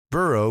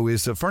Burrow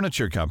is a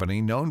furniture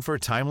company known for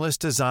timeless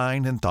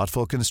design and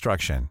thoughtful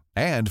construction,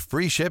 and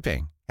free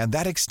shipping, and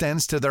that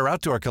extends to their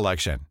outdoor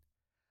collection.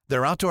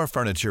 Their outdoor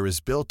furniture is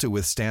built to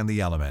withstand the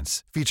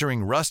elements,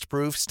 featuring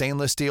rust-proof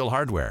stainless steel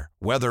hardware,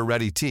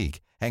 weather-ready teak,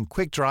 and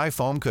quick-dry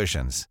foam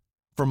cushions.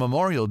 For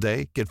Memorial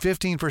Day, get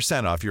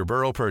 15% off your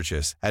Burrow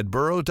purchase at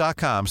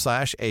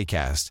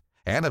burrow.com/ACAST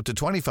and up to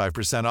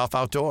 25% off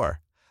outdoor.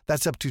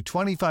 That's up to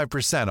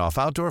 25% off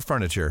outdoor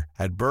furniture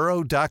at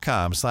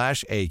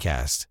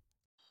burrow.com/ACAST.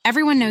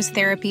 Everyone knows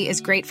therapy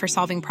is great for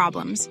solving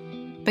problems,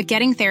 but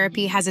getting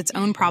therapy has its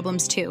own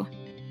problems too,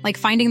 like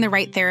finding the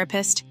right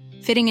therapist,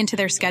 fitting into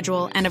their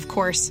schedule, and of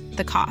course,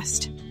 the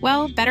cost.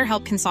 Well,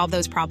 BetterHelp can solve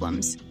those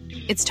problems.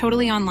 It's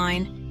totally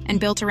online and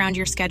built around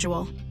your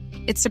schedule.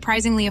 It's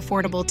surprisingly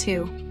affordable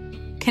too.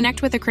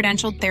 Connect with a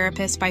credentialed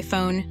therapist by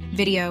phone,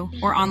 video,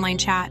 or online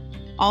chat,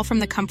 all from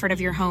the comfort of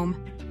your home.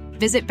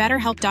 Visit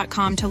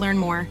BetterHelp.com to learn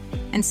more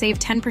and save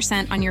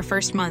 10% on your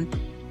first month.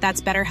 That's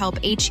BetterHelp,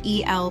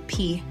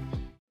 H-E-L-P.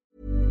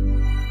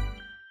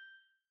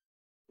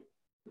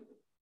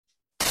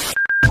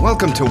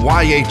 Welcome to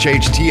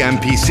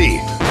YHHTMPC.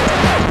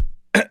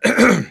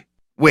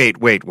 Wait.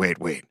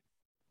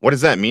 What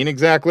does that mean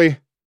exactly?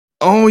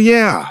 Oh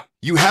yeah,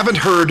 you haven't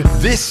heard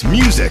This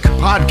Music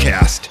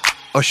Podcast,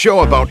 a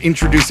show about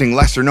introducing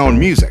lesser-known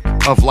music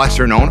of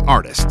lesser-known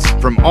artists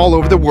from all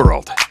over the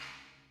world.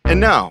 And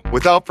now,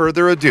 without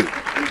further ado,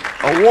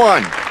 a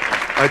 1,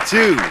 a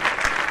 2,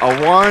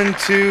 a 1,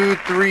 2,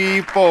 3,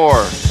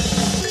 4.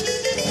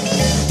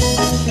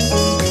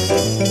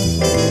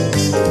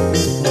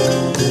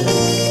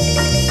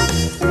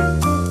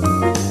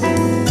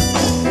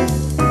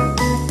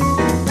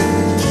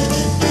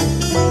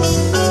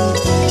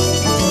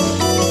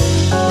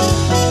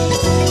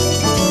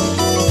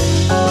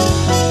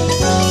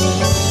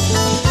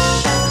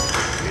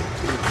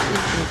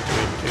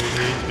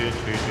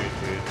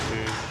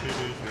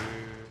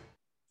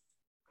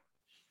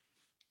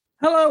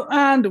 Hello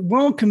and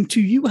welcome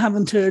to You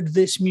Haven't Heard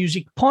This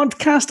Music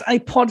Podcast, a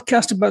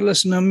podcast about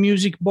lesser-known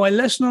music by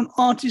lesser-known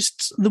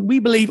artists that we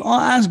believe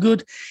are as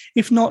good,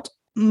 if not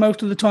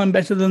most of the time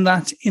better than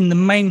that, in the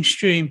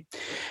mainstream.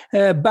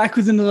 Back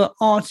with another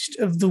Artist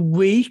of the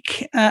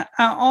Week. Our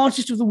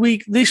Artist of the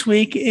Week this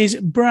week is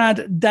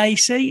Brad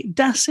Dassey.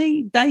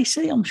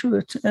 Dassey? I'm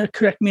sure you'll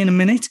correct me in a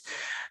minute.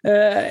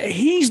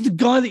 He's the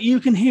guy that you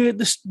can hear at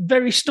the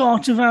very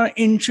start of our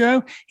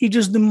intro. He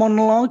does the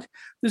monologue.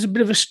 There's a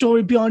bit of a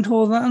story behind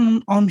all that,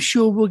 and I'm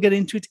sure we'll get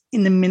into it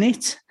in a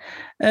minute.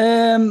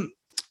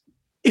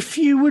 If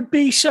you would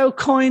be so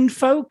kind,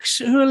 folks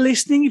who are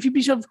listening, if you'd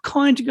be so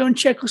kind to go and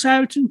check us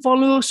out and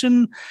follow us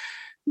and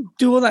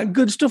do all that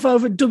good stuff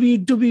over at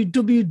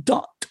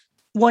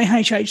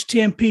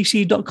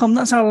www.yhhtmpc.com.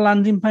 That's our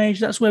landing page.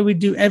 That's where we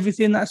do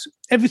everything. That's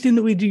everything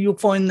that we do. You'll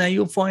find there.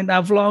 You'll find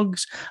our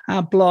vlogs,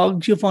 our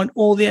blogs. You'll find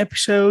all the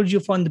episodes.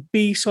 You'll find the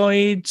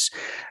B-sides,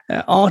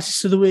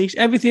 Artists of the Week,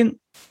 everything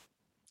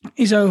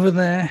is over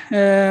there.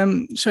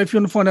 So if you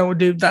want to find out what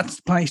we do, that's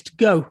the place to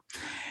go.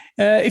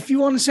 If you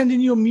want to send in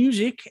your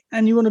music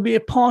and you want to be a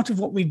part of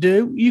what we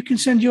do, you can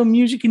send your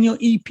music and your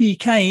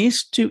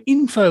EPKs to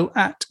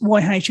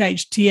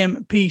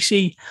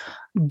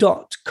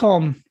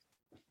info@yhhtmpc.com.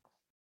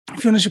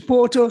 If you want to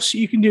support us,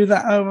 you can do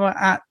that over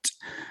at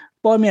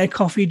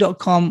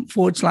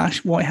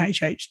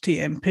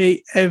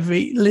buymeacoffee.com/yhhtmp.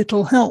 Every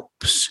little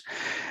helps.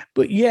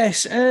 But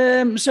yes,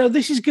 so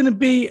this is going to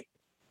be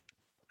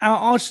our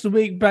Artist of the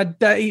Week, Brad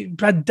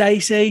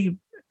Dassey,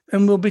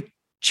 and we'll be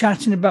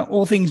chatting about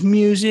all things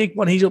music,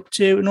 what he's up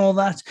to and all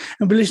that,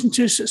 and we'll listen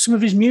to some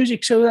of his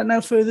music. So without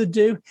no further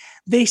ado,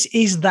 this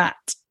is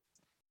that.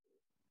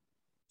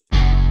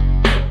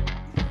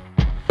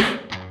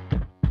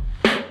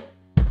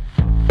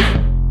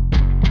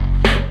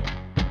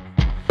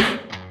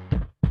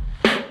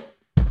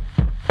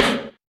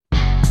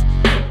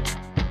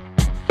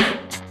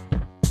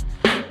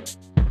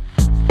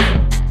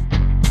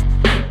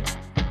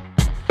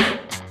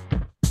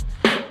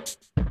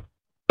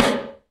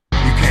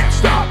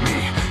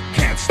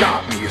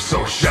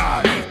 So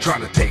shoddy,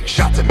 trying to take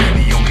shots at me.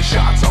 The only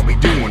shots I'll be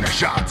doing are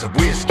shots of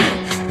whiskey,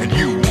 and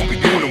you won't be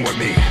doing them with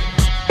me.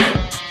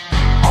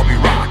 I'll be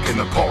rocking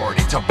the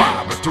party till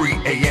 5 or 3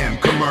 a.m.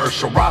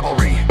 Commercial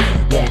rivalry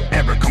won't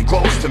ever come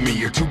close to me.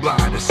 You're too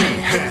blind to see.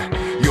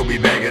 You'll be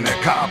begging a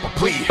cop a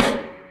plea.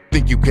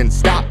 Think you can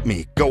stop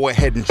me? Go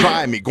ahead and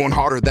try me. Going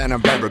harder than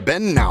I've ever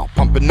been now.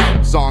 Pumping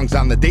out songs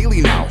on the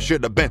daily now.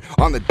 Should have been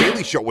on the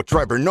Daily Show with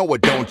Trevor Noah,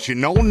 don't you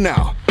know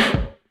now?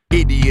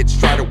 Idiots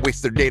try to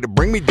waste their day to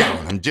bring me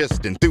down. I'm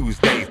just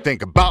enthused they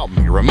think about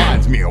me.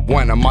 Reminds me of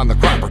when I'm on the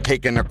crapper,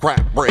 taking a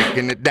crap,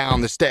 breaking it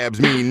down. The stabs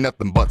mean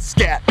nothing but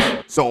scat.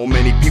 So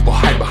many people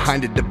hide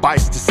behind a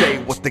device to say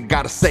what they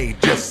gotta say.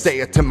 Just say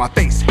it to my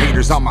face.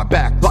 Haters on my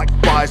back like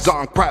flies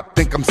on crap.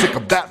 Think I'm sick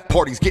of that.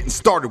 Party's getting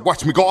started.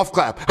 Watch me golf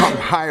clap. I'm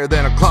higher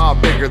than a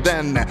cloud, bigger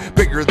than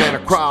a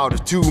crowd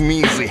of two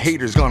measly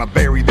haters gonna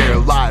bury their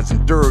lives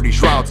in dirty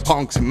shrouds.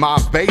 Punks in my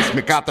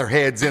basement got their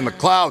heads in the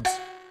clouds.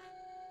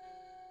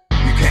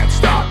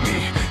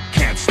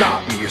 Can't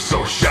stop me, you're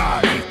so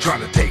shoddy.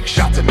 Trying to take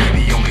shots at me,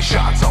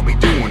 shots I'll be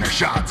doing are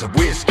shots of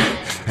whiskey,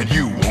 and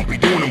you won't be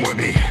doing them with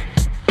me.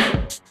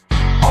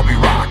 I'll be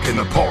rocking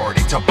the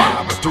party till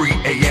 5 or 3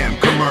 a.m.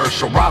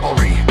 Commercial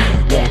rivalry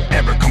won't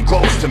ever come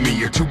close to me.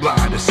 You're too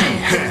blind to see.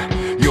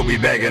 You'll be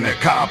begging a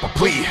cop a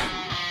plea.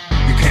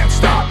 You can't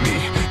stop me,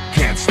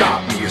 can't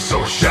stop me. You're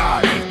so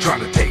shoddy,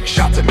 trying to take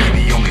shots at me.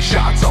 The only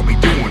shots I'll be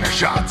doing are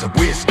shots of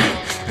whiskey,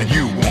 and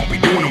you won't be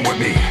doing them with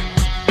me.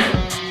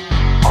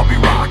 I'll be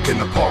rocking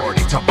the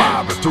party till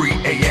 5 or 3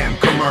 a.m.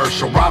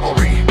 Commercial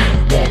rivalry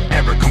won't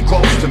ever come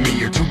close to me.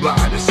 You're too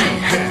blind to see.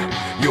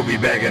 You'll be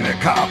begging a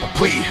cop a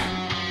plea.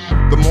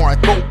 The more I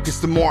focus,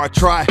 the more I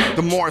try,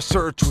 the more I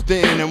search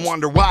within and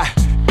wonder why.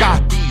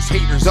 Got these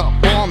haters up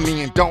on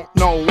me and don't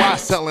know why.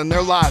 Selling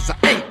their lies I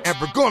ain't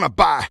ever gonna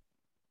buy.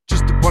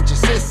 Just a bunch of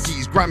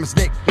sissies. Grandma's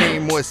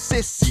nickname was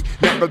Sissy.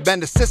 Never been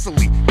to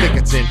Sicily, think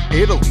it's in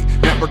Italy.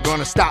 Never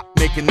gonna stop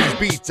making these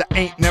beats, I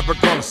ain't never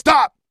gonna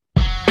stop.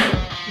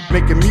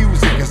 Making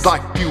music is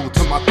like fuel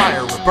to my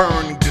fire, a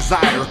burning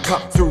desire,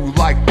 cut through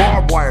like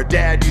barbed wire.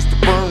 Dad used to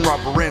burn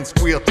rubber and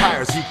squeal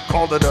tires, he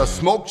called it a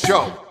smoke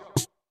show.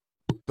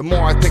 The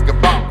more I think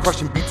about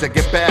crushing beats, I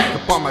get back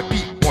up on my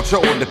feet, won't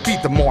show a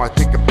defeat. The more I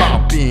think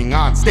about being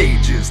on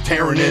stages,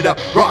 tearing it up,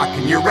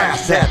 rocking your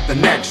ass at the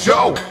next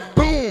show.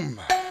 Boom!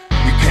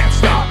 You can't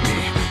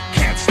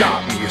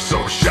stop me, you're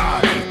so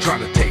shoddy, trying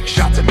to take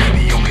shots at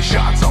me. The only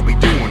shots I'll be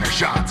doing are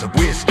shots of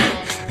whiskey,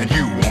 and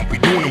you won't be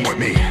doing them with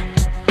me.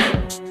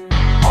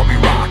 I'll be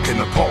rocking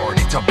the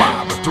party till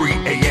 5 or 3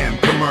 a.m.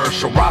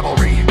 Commercial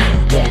rivalry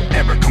won't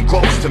ever come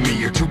close to me.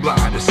 You're too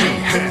blind to see.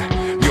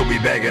 You'll be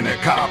begging a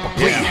cop a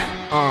plea.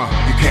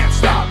 You can't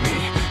stop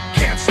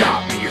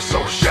me, you're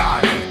so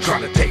shoddy,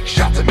 trying to take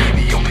shots at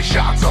me. The only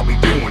shots I'll be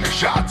doing are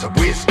shots of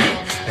whiskey,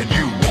 and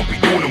you won't be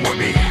doing them with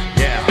me.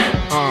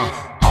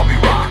 I'll be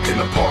rocking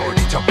the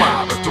party till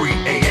 5 or 3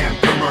 a.m.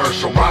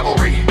 Commercial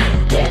rivalry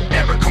won't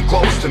ever come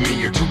close to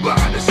me. You're too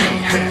blind to see.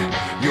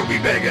 You'll be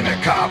begging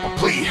a cop a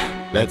plea.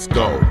 Let's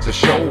go. It's a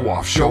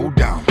show-off,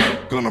 showdown.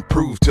 Gonna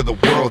prove to the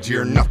world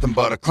you're nothing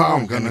but a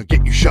clown. Gonna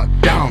get you shut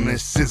down,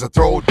 this is a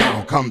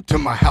throwdown. Come to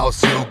my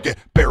house, you'll get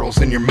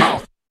barrels in your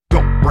mouth.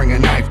 Don't bring a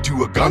knife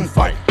to a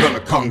gunfight. Gonna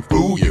kung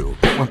fu you,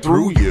 put one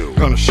through you.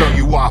 Gonna show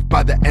you off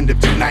by the end of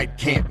tonight.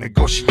 Can't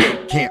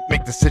negotiate, can't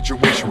make the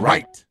situation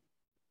right.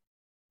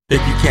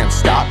 If you can't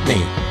stop me,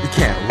 you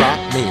can't rock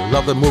me.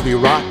 Love the movie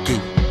Rocky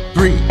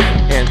 3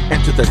 and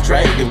Enter the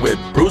Dragon with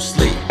Bruce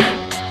Lee.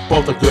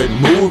 Both are good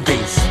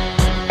movies.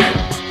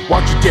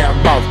 Watch your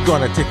damn mouth,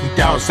 gonna take you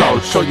down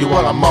south. Show you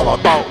what I'm all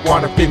about.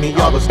 Wanna feed me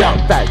all the stout.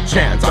 Fat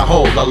chance, I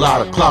hold a lot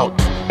of clout.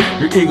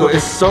 Your ego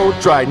is so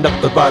dry,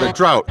 nothing but a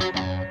drought. You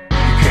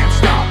can't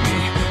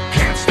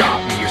stop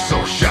me, you're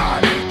so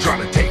shoddy,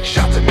 trying to take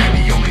shots at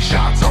me. The only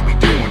shots I'll be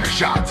doing are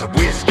shots of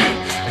whiskey,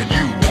 and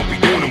you won't be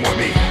doing them with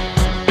me.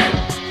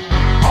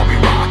 I'll be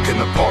rocking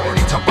the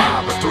party till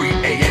 5 or 3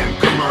 a.m.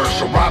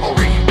 Commercial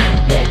rivalry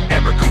won't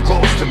ever come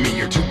close to me.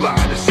 You're too blind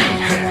to see.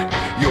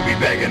 You'll be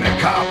begging a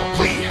cop a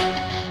plea.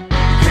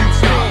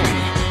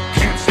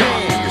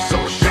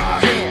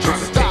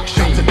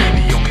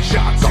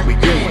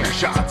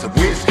 Shots of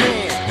whiskey,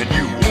 and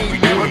you won't be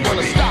doing with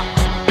me.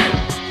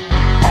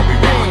 I'll be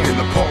rocking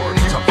the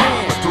party till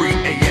 5 or 3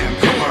 a.m.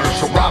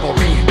 Commercial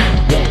rivalry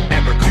won't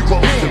ever come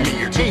close to me.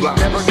 You're too blind,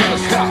 never gonna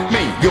stop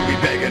me. You'll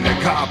be begging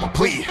a cop a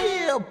plea.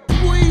 Yeah,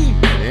 please.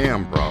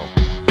 Damn, bro.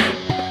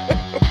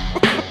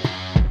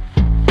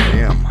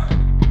 Damn.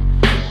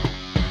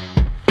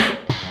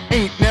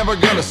 Ain't never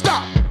gonna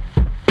stop.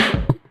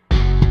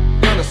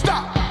 Gonna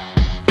stop.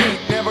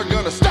 Ain't never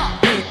gonna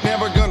stop. Ain't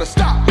never gonna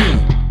stop me.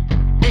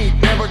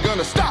 Ain't never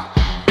gonna stop.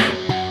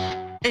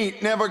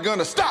 Ain't never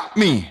gonna stop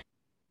me.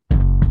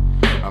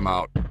 I'm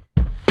out.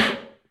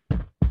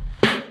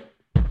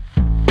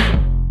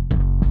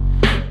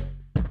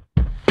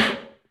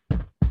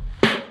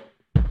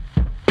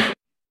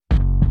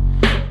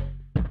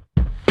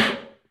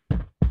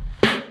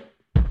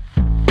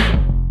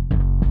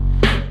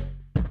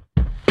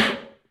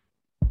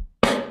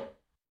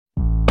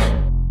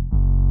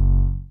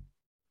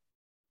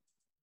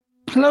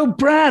 Hello,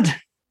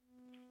 Brad.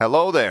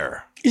 Hello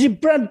there. Is it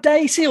Brad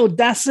Dassey or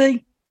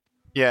Dassey?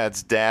 Yeah,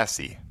 it's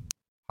Dassey.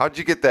 How'd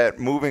you get that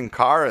moving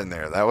car in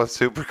there? That was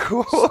super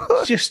cool.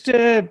 Just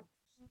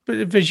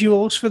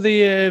visuals for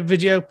the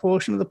video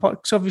portion of the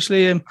podcast.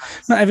 Obviously,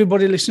 not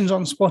everybody listens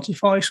on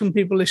Spotify. Some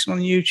people listen on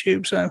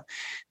YouTube, so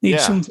need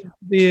something for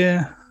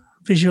the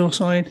visual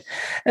side.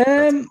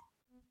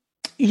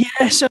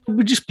 Yeah, so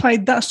we just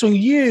played that song.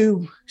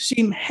 You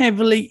seem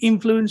heavily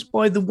influenced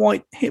by the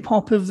white hip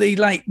hop of the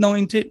late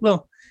 90s.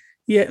 Well,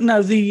 the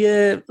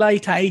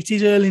late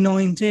 80s, early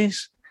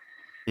 90s.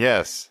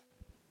 Yes,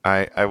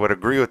 I would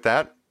agree with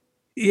that.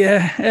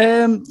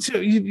 Yeah. So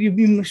you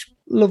must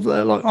love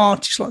like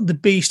artists like the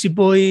Beastie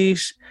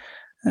Boys.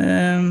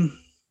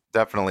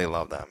 Definitely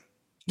love them.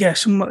 Yeah.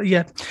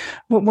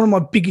 One of my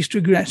biggest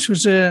regrets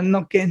was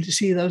not getting to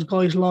see those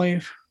guys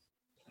live.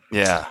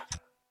 Yeah.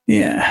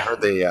 Yeah. I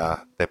heard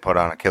they put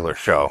on a killer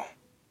show.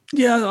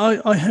 Yeah,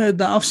 I heard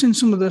that. I've seen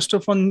some of the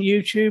stuff on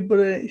YouTube, but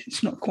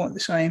it's not quite the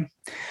same.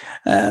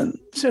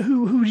 So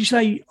who would you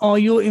say are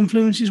your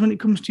influences when it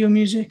comes to your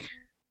music?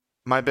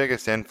 My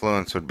biggest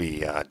influence would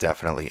be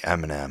definitely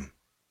Eminem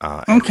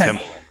and Okay.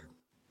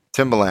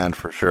 Timbaland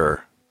for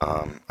sure.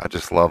 I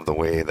just love the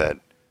way that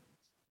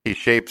he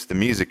shapes the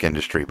music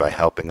industry by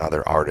helping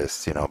other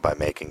artists, by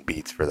making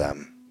beats for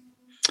them.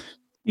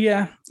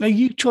 Yeah.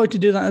 You try to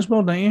do that as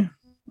well, don't you?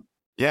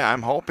 Yeah,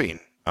 I'm hoping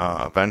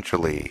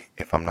eventually,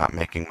 if I'm not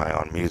making my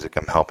own music,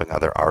 I'm helping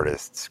other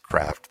artists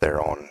craft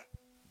their own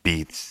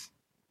beats.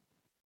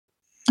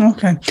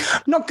 Okay.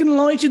 I'm not going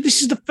to lie to you.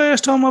 This is the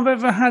first time I've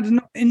ever had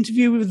an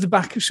interview with the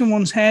back of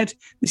someone's head.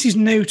 This is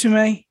new to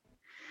me.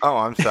 Oh,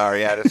 I'm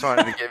sorry. I just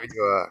wanted to give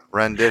you a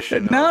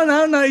rendition. No.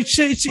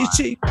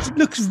 It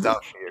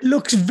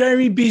looks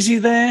very busy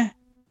there.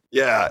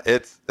 Yeah,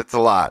 it's a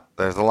lot.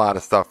 There's a lot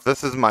of stuff.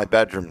 This is my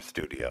bedroom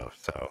studio,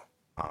 so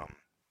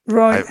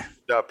right. I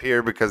moved up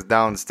here because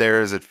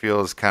downstairs it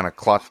feels kind of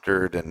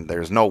clustered and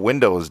there's no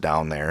windows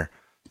down there.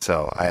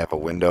 So I have a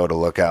window to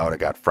look out. I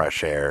got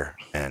fresh air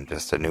and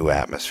just a new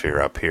atmosphere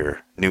up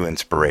here, new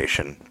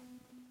inspiration.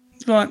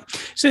 Right.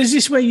 So is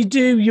this where you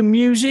do your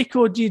music,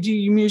 or do you do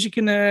your music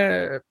in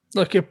a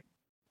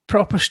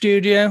proper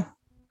studio?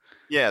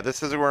 Yeah,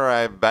 this is where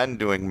I've been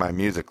doing my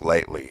music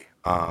lately.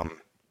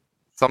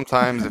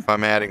 Sometimes if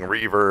I'm adding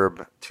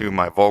reverb to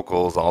my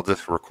vocals, I'll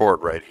just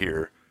record right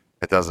here.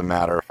 It doesn't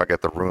matter if I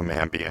get the room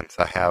ambience.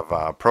 I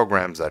have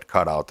programs that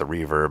cut out the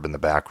reverb in the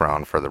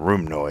background for the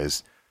room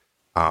noise.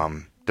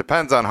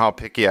 Depends on how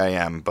picky I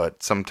am,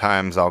 but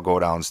sometimes I'll go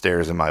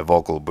downstairs in my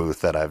vocal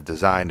booth that I've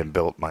designed and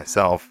built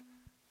myself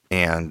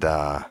and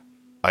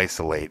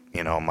isolate,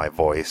 my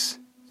voice.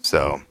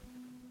 So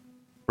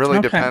really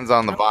depends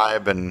on the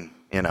vibe and,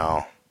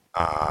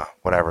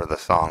 whatever the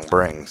song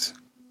brings.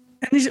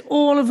 And is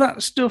all of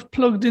that stuff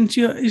plugged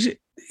into your? Is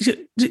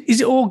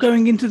it all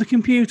going into the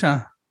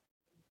computer?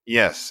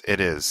 Yes, it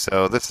is.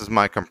 So this is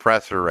my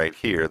compressor right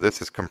here. This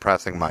is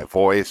compressing my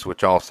voice,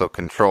 which also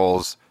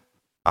controls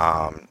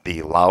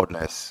the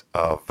loudness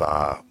of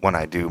when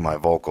I do my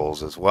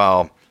vocals as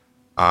well.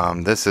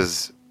 This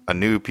is a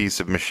new piece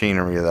of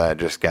machinery that I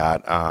just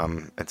got.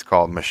 It's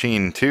called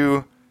Machine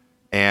 2,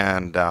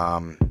 and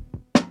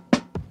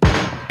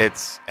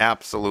it's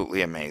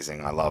absolutely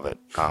amazing. I love it.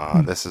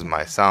 This is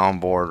my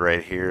soundboard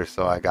right here.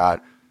 So I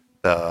got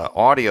the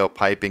audio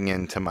piping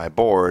into my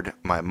board.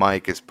 My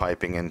mic is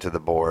piping into the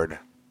board.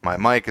 My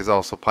mic is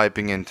also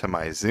piping into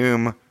my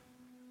Zoom,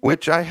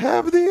 which I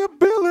have the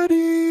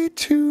ability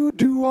to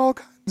do all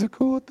kinds of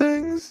cool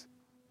things.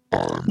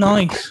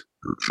 Nice.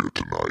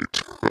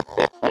 Tonight.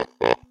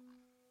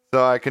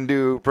 So I can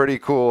do pretty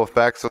cool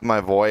effects with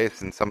my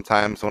voice, and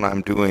sometimes when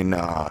I'm doing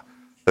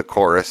the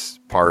chorus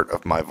part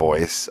of my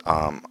voice,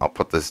 I'll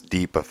put this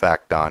deep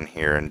effect on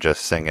here and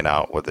just sing it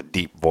out with a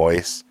deep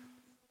voice,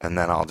 and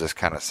then I'll just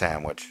kind of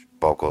sandwich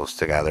vocals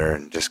together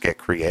and just get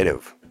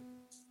creative.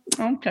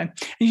 Okay. And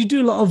you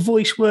do a lot of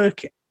voice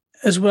work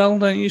as well,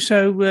 don't you?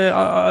 So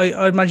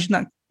I imagine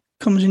that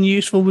comes in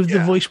useful with the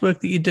voice work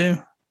that you do.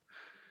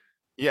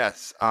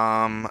 Yes.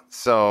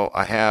 So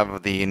I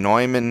have the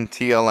Neumann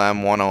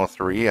TLM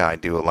 103. I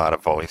do a lot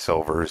of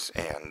voiceovers,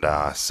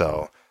 and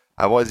so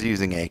I was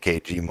using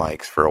AKG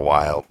mics for a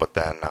while, but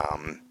then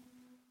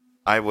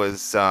I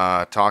was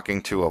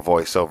talking to a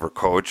voiceover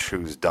coach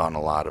who's done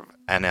a lot of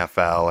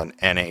NFL and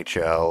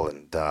NHL,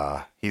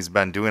 and he's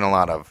been doing a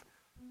lot of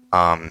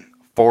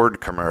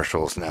Ford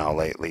commercials now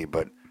lately,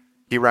 but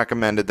he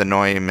recommended the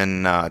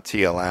Neumann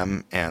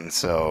TLM, and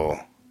so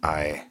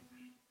I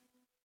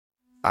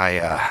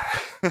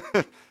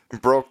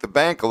broke the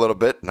bank a little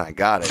bit, and I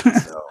got it.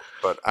 So,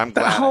 but I'm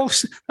glad.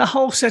 The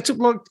whole setup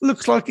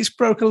looks like it's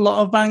broke a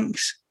lot of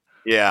banks.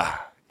 Yeah.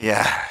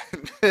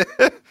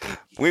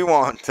 We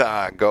won't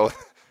go.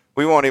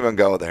 We won't even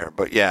go there.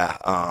 But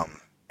yeah,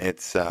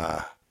 it's.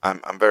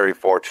 I'm very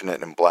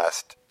fortunate and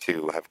blessed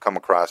to have come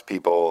across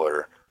people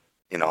or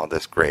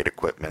this great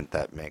equipment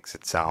that makes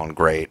it sound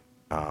great.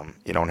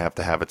 You don't have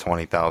to have a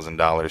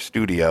 $20,000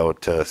 studio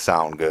to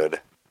sound good.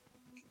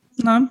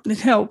 No, it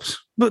helps,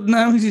 but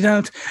no, you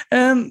don't.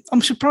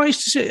 I'm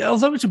surprised to see,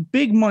 although it's a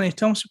big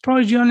monitor, I'm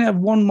surprised you only have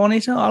one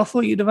monitor. I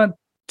thought you'd have had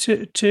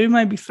two,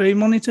 maybe three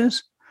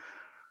monitors.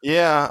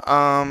 Yeah,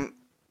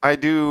 I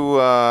do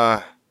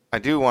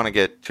want to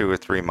get 2 or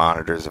 3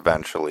 monitors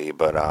eventually,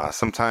 but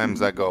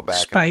sometimes I go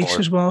back and forth. Space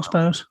as well, I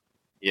suppose.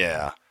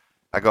 Yeah,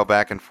 I go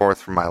back and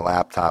forth from my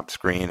laptop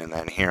screen, and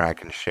then here I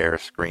can share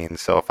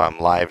screens. So if I'm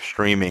live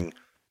streaming,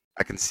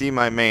 I can see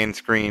my main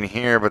screen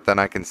here, but then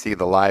I can see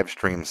the live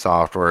stream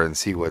software and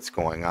see what's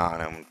going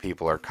on. And when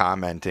people are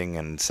commenting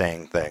and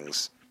saying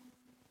things,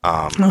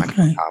 I can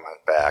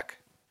comment back.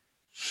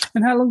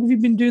 And how long have you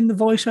been doing the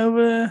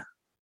voiceover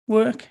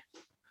work?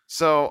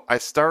 So I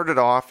started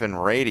off in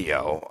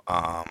radio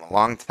a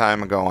long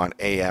time ago on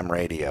AM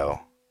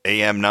radio,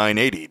 AM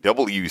 980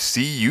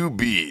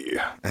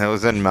 WCUB. And it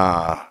was in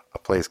a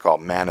place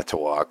called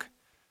Manitowoc.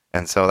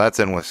 And so that's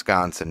in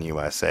Wisconsin,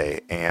 USA.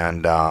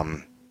 And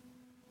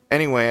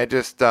anyway, I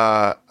just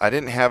I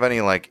didn't have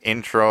any like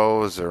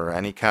intros or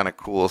any kind of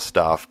cool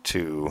stuff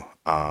to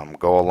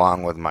go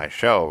along with my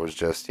show. It was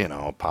just,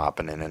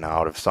 popping in and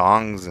out of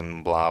songs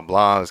and blah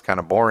blah. It was kind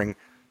of boring.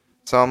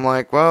 So I'm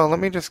like, well, let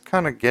me just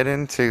kind of get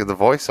into the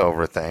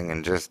voiceover thing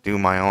and just do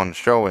my own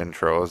show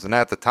intros. And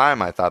at the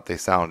time, I thought they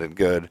sounded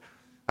good.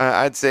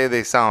 I'd say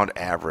they sound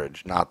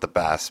average, not the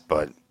best,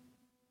 but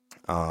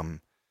and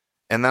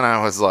then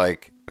I was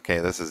like, okay,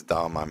 this is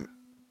dumb. I'm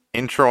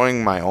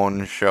introing my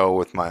own show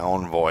with my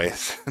own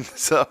voice.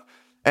 So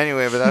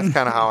anyway, but that's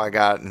kind of how I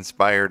got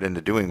inspired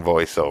into doing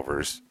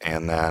voiceovers.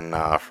 And then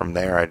from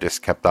there, I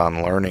just kept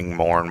on learning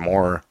more and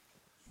more.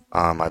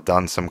 I've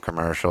done some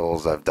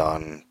commercials. I've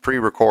done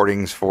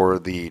pre-recordings for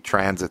the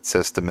transit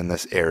system in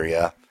this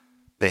area.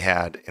 They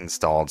had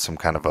installed some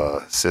kind of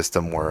a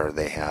system where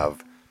they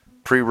have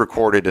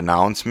pre-recorded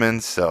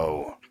announcements.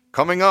 So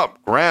coming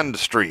up, Grand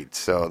Street.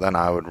 So then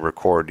I would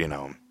record,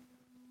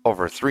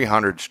 over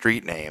 300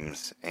 street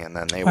names, and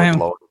then they would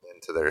load it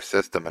into their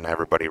system, and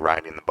everybody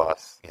riding the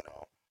bus,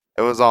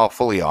 it was all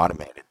fully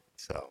automated.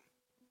 So,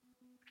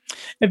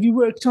 have you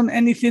worked on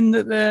anything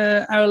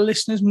that our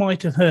listeners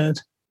might have heard?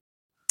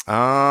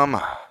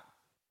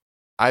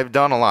 I've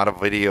done a lot of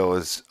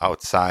videos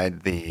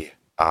outside the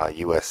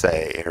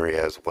USA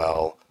area as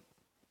well.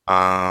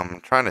 I'm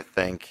trying to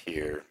think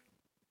here.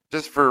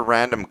 Just for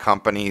random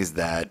companies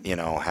that,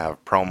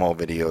 have promo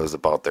videos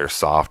about their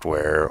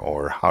software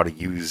or how to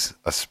use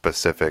a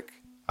specific,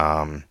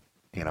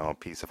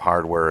 piece of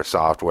hardware or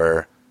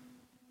software,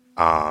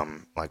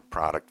 like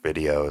product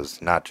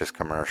videos, not just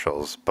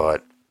commercials.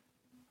 But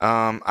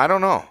I don't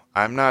know.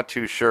 I'm not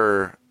too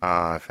sure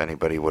if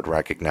anybody would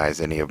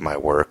recognize any of my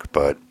work,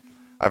 but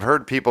I've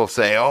heard people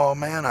say, oh,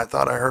 man, I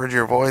thought I heard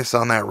your voice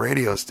on that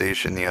radio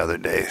station the other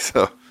day.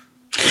 So,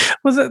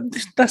 well,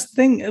 that's the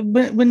thing.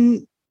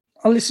 When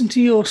I listen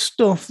to your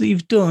stuff that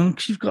you've done,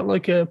 because you've got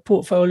like a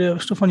portfolio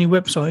of stuff on your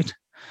website.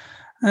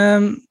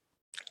 I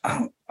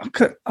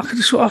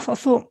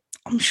thought,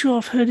 I'm sure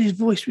I've heard his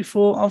voice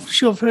before. I'm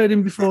sure I've heard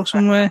him before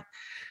somewhere.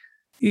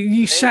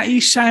 You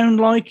sound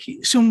like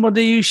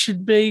somebody who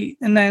should be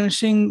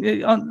announcing,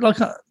 you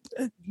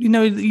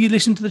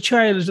listen to the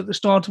trailers at the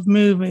start of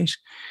movies.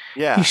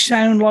 Yeah. You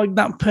sound like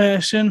that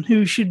person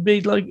who should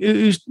be like,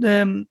 who's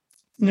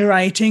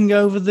narrating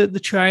over the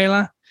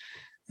trailer.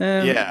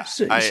 So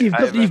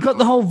you've got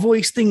the whole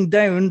voice thing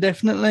down,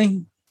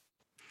 definitely.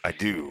 I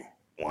do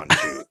want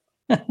to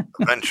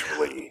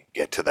eventually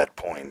get to that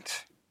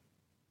point.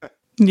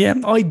 Yeah,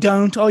 I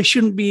don't. I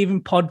shouldn't be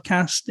even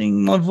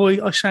podcasting. My voice,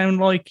 I sound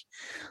like,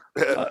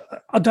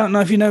 I don't know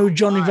if you know who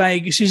Johnny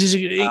Vegas is.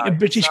 He's a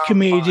British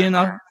comedian.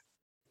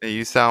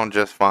 You sound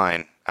just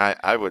fine.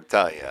 I would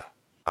tell you.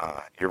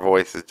 Your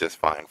voice is just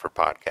fine for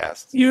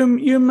podcasts.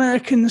 You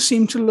Americans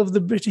seem to love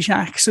the British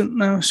accent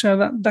now, so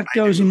that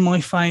goes in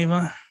my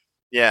favour.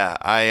 Yeah,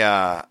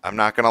 I'm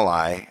not gonna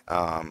lie.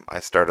 I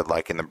started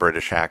liking the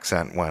British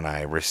accent when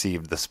I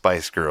received the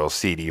Spice Girls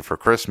CD for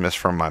Christmas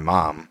from my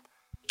mom.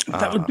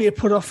 That would be a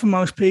put off for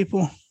most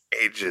people.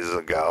 Ages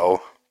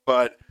ago,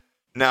 but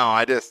no,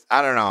 I don't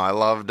know. I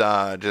loved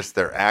just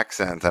their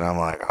accent, and I'm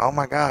like, oh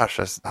my gosh,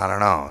 I don't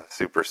know,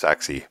 super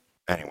sexy.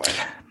 Anyway,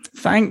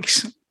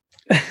 thanks.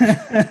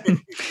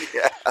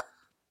 Yeah.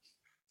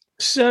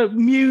 So,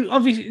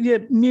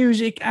 obviously,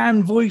 music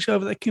and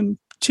voiceover, they can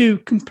two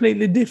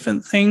completely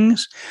different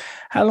things.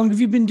 How long have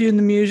you been doing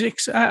the music?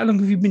 How long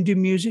have you been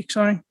doing music?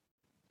 Sorry.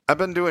 I've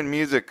been doing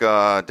music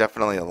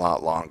definitely a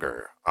lot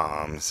longer.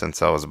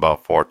 Since I was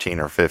about 14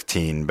 or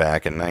 15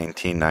 back in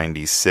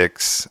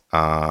 1996.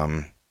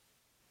 I'm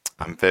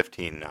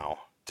 15 now.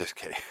 Just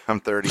kidding. I'm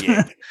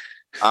 38.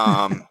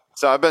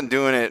 So I've been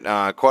doing it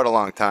quite a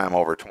long time,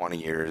 over 20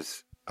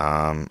 years.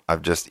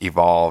 I've just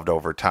evolved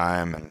over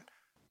time. And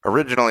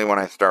originally when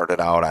I started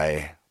out,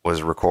 I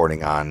was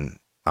recording on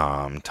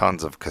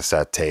tons of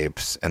cassette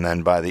tapes. And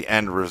then by the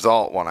end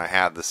result, when I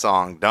had the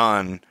song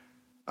done,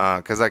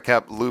 because I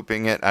kept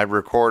looping it, I'd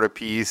record a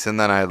piece and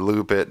then I'd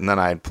loop it and then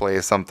I'd play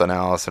something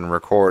else and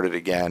record it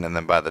again. And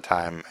then by the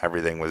time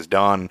everything was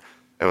done,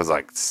 it was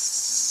like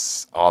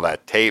all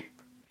that tape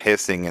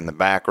hissing in the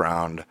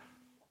background.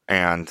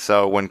 And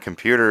so when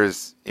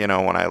computers, when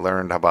I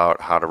learned about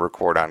how to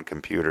record on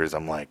computers,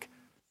 I'm like,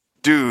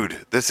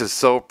 dude, this is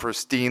so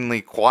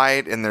pristinely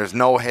quiet and there's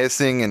no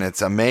hissing and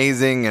it's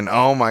amazing. And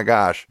oh my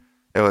gosh,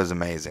 it was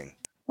amazing.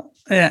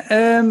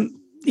 Yeah.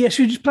 Yes,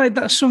 we just played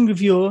that song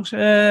of yours.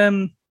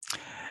 And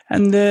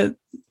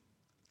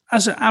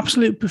as an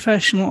absolute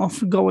professional, I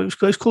forgot what it was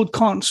called. It's called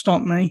 "Can't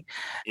Stop Me."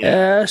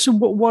 Yeah. So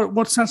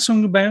what's that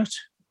song about?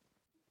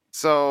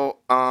 So,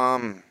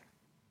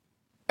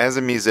 as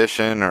a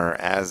musician or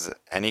as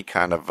any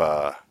kind of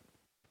a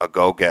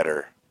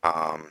go-getter,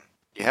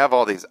 you have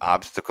all these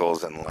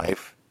obstacles in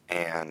life,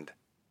 and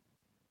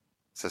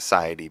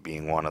society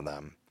being one of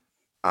them.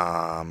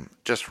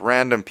 Just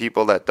random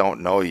people that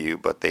don't know you,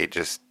 but they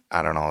just,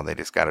 I don't know, they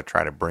just got to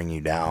try to bring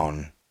you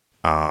down.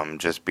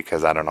 Just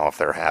because I don't know if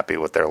they're happy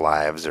with their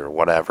lives or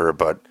whatever,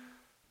 but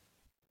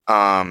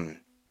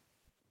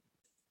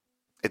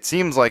it's it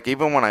seems like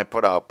even when I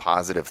put out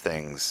positive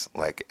things,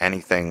 like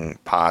anything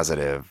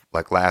positive,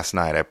 like last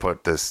night I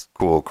put this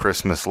cool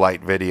Christmas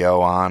light video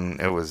on.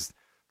 It was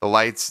the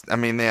lights. I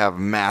mean, they have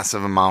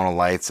massive amount of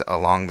lights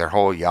along their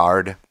whole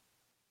yard,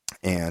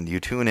 and you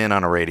tune in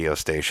on a radio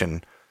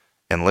station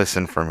and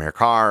listen from your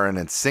car, and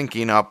it's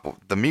syncing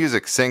up. The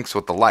music syncs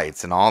with the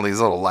lights, and all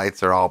these little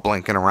lights are all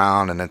blinking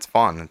around, and it's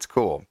fun. It's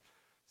cool.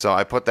 So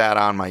I put that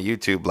on my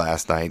YouTube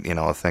last night,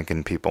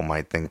 thinking people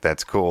might think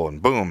that's cool, and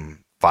boom,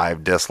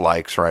 5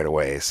 dislikes right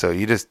away. So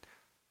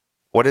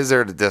what is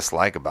there to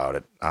dislike about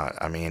it?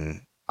 I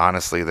mean,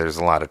 honestly, there's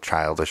a lot of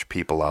childish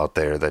people out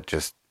there that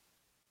just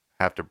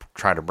have to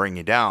try to bring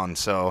you down.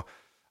 So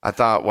I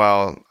thought,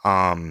 well,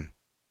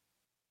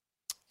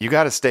 you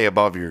got to stay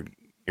above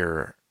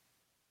your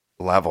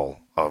level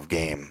of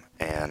game.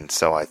 And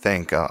so I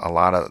think a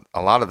lot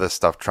of this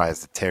stuff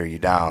tries to tear you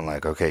down,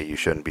 like, okay, you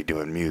shouldn't be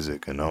doing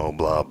music and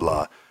blah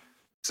blah.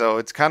 So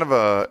it's kind of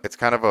a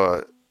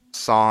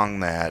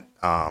song that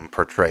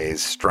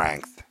portrays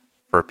strength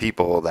for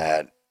people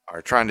that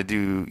are trying to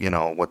do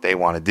what they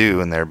want to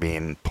do, and they're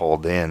being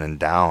pulled in and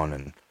down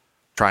and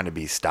trying to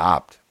be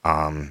stopped.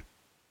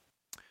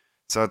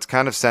 So it's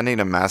kind of sending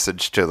a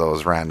message to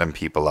those random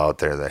people out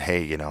there that,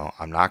 hey,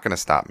 I'm not going to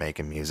stop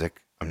making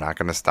music. I'm not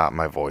going to stop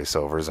my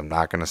voiceovers. I'm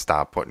not going to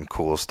stop putting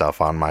cool stuff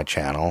on my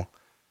channel.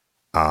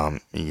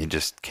 You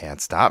just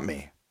can't stop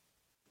me.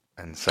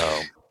 And so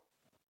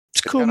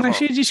it's a cool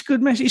message. It's a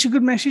good message. It's a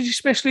good message,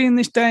 especially in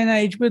this day and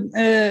age. But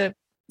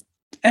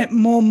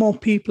more and more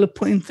people are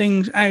putting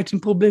things out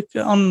in public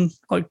on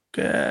like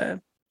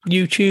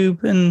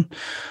YouTube and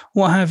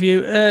what have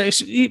you. I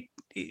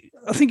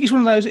think it's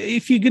one of those.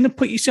 If you're going to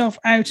put yourself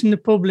out in the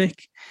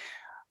public,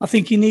 I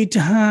think you need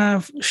to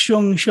have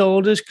strong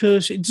shoulders,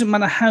 because it doesn't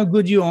matter how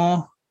good you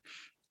are,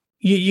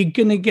 you're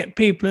going to get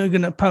people who are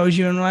going to oppose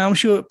you. And I'm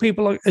sure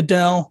people like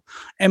Adele,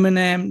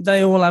 Eminem,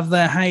 they all have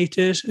their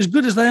haters. As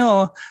good as they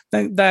are,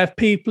 they have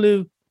people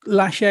who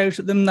lash out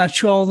at them, they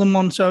troll them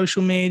on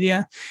social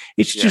media.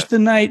 It's just the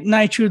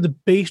nature of the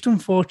beast,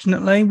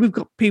 unfortunately. We've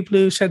got people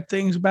who said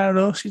things about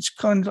us. It's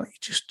kind of like,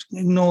 just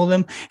ignore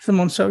them. If they're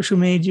on social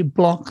media,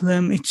 block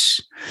them. It's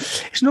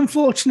an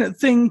unfortunate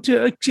thing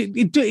to.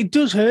 It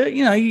does hurt.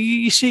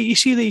 You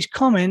see these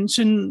comments,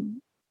 and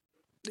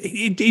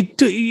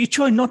you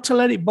try not to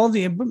let it bother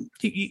you, but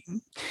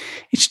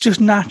it's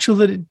just natural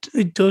that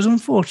it does,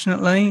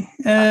 unfortunately.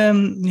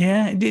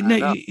 It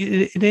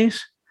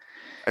is.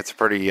 It's a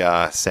pretty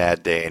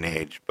sad day and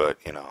age, but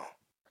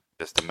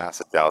just a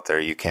message out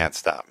there. You can't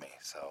stop me.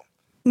 So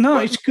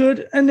it's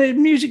good, and the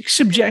music's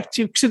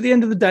subjective, because at the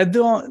end of the day,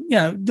 there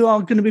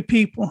are going to be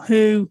people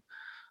who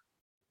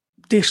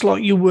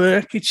dislike your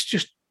work. It's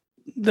just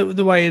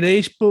the way it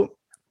is. But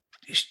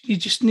you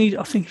just need.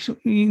 I think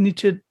you need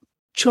to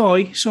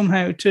try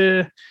somehow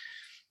to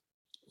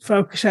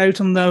focus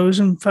out on those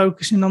and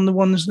focusing on the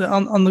ones that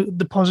on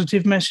the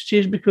positive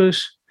messages,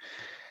 because.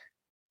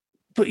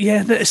 But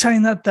yeah,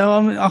 saying that though,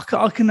 I mean,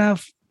 I can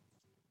have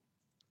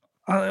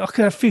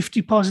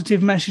 50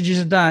 positive messages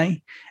a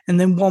day, and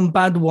then one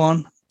bad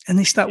one, and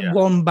it's that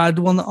one bad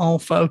one that I'll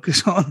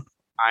focus on.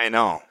 I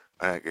know,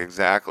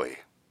 exactly.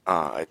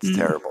 It's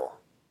terrible,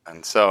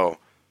 and so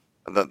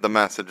the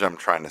message I'm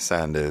trying to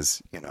send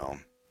is,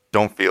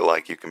 don't feel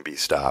like you can be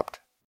stopped,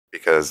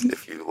 because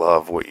if you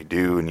love what you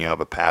do and you have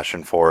a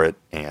passion for it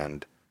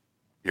and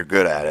you're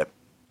good at it,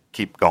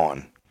 keep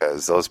going,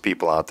 because those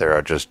people out there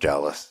are just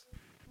jealous.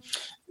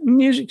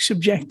 Music's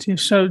subjective,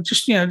 so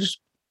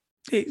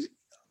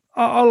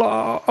I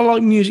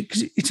like music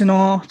because it's an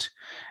art,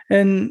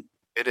 and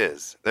it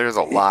is. There's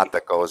a lot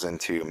that goes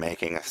into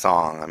making a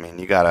song. I mean,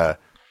 you gotta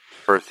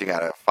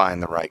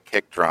find the right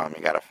kick drum,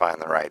 you gotta find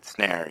the right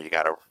snare, you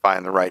gotta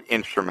find the right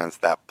instruments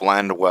that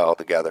blend well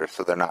together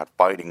so they're not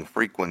fighting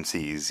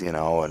frequencies, and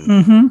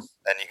then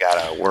you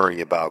gotta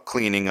worry about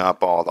cleaning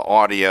up all the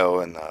audio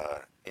and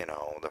the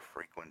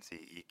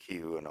frequency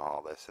EQ and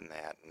all this and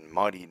that and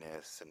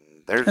muddiness, and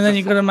then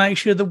you've got to make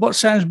sure that what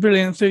sounds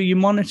brilliant through your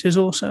monitors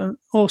also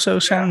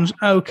sounds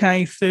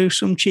okay through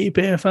some cheap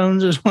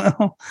earphones as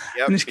well.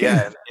 Yep, and it's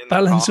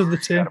balance of the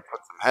two. You gotta put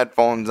some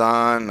headphones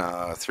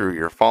on through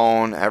your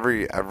phone,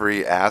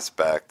 every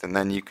aspect, and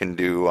then you can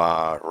do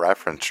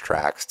reference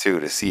tracks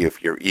too to see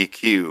if your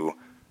EQ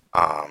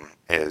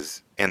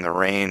is in the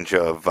range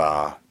of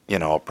a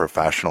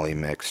professionally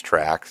mixed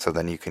track, so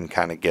then you can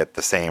kind of get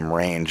the same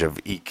range of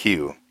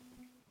EQ.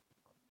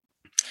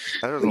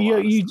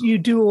 You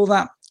do all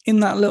that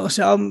in that little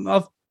set.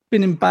 I've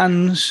been in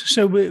bands,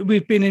 so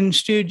we've been in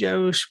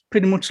studios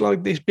pretty much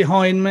like this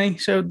behind me.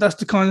 So that's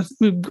the kind of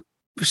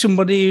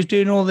somebody who's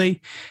doing all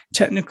the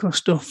technical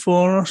stuff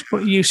for us,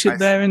 but you sit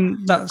there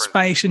in that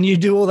space and you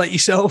do all that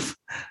yourself.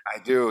 I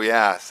do,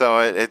 yeah. So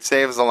it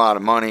saves a lot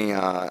of money.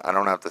 I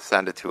don't have to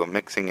send it to a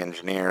mixing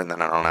engineer, and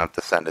then I don't have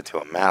to send it to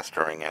a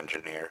mastering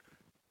engineer.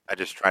 I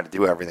just try to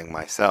do everything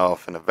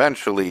myself, and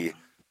eventually,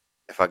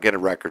 if I get a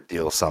record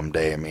deal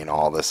someday, I mean,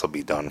 all this will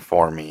be done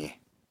for me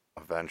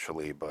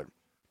eventually. But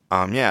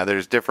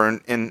there's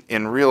different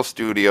in real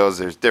studios.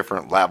 There's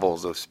different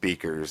levels of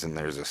speakers, and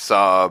there's a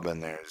sub,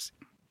 and there's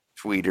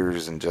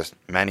tweeters and just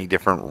many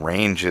different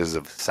ranges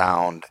of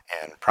sound,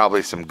 and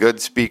probably some good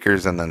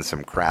speakers and then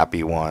some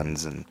crappy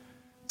ones. And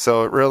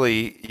so it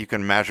really, you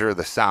can measure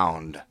the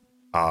sound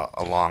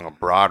along a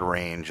broad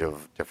range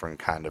of different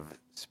kind of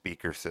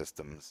speaker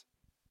systems.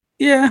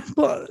 Yeah,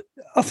 but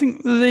I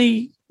think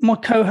my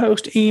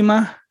co-host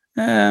Ema,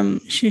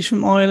 she's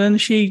from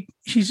Ireland.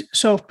 She's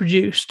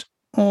self-produced.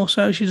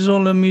 Also, she does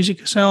all her music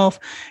herself.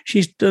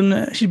 She's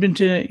been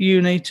to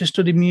uni to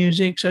study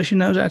music, so she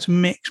knows how to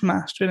mix,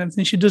 master, and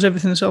everything. She does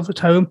everything herself at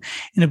home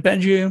in a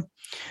bedroom,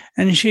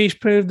 and she's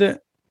proved that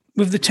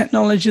with the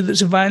technology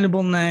that's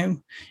available now,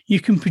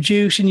 you can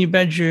produce in your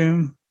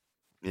bedroom.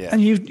 Yeah,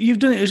 and you've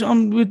done it.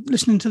 With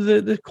listening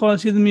to the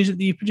quality of the music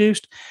that you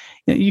produced,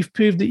 you've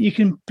proved that you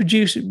can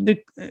produce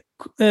the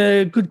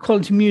good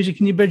quality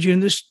music in your bedroom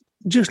that's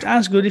just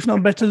as good, if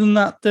not better than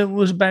that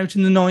was about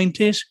in the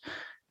 90s.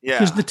 Yeah,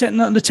 because the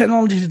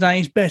technology today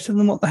is better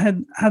than what they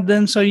had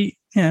then. So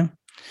it's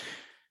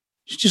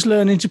just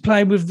learning to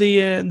play with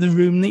the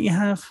room that you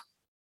have.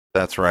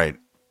 That's right,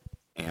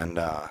 and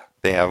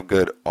they have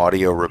good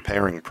audio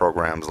repairing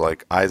programs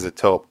like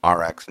Isotope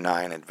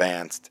RX9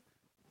 Advanced.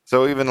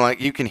 So even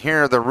like you can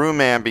hear the room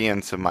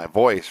ambience of my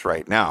voice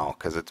right now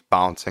because it's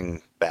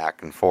bouncing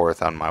back and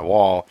forth on my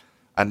wall,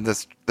 and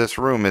this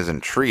room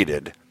isn't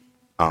treated.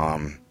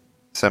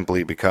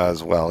 Simply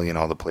because, well,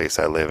 the place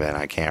I live in,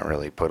 I can't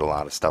really put a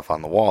lot of stuff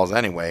on the walls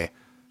anyway.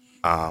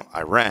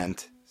 I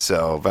rent,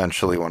 so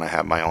eventually when I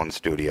have my own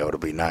studio, it'll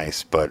be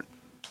nice. But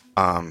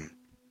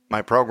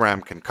my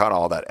program can cut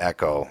all that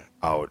echo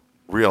out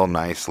real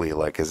nicely,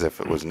 like as if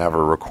it was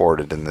never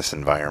recorded in this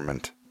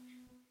environment.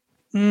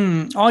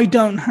 I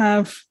don't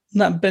have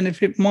that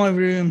benefit. My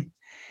room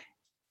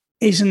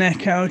is an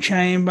echo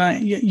chamber.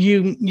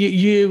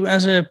 You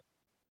as a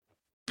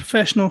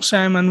professional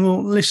soundman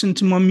will listen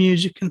to my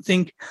music and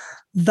think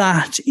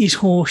that is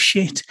horse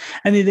shit,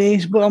 and it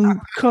is. But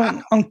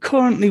I'm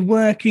currently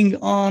working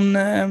on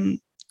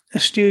a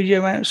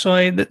studio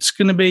outside that's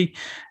going to be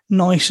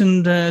nice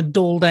and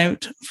dulled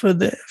out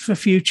for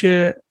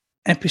future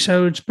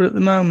episodes. But at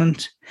the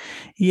moment,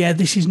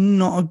 this is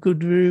not a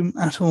good room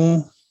at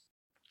all.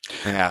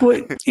 Yeah,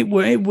 but it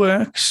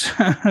works.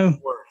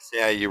 It works.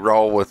 Yeah, you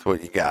roll with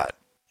what you got.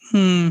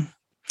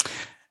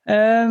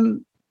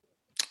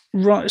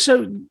 Right.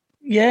 So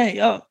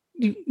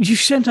you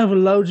sent over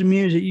loads of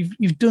music.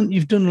 You've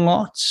done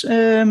lots.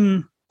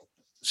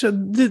 So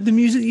the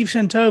music you've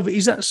sent over,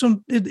 is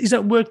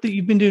that work that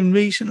you've been doing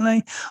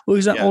recently, or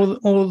is that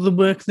all the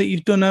work that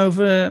you've done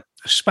over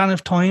a span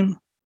of time?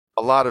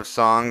 A lot of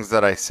songs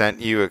that I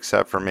sent you,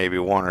 except for maybe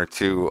one or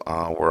two,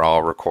 were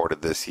all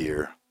recorded this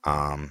year.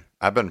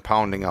 I've been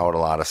pounding out a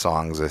lot of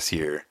songs this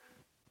year,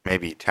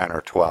 maybe 10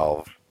 or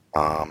 12.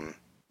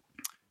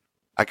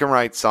 I can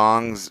write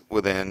songs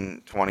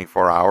within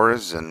 24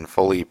 hours and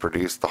fully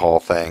produce the whole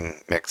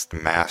thing, mixed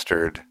and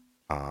mastered,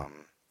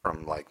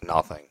 from like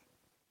nothing.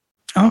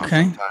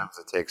 Okay. Sometimes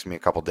it takes me a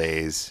couple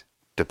days,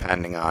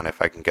 depending on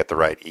if I can get the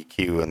right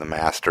EQ and the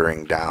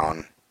mastering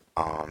down.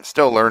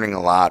 Still learning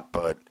a lot,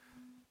 but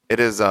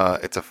it's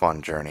a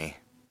fun journey.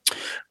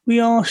 We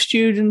are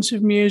students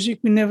of music.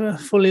 We never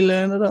fully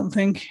learn, I don't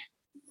think.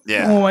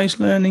 Yeah. Always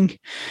learning.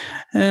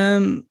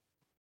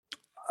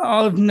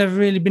 I've never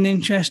really been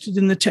interested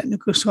in the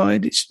technical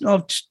side.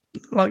 I'm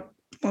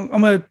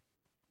a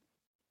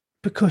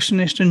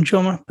percussionist and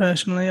drummer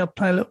personally. I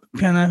play a little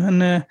piano,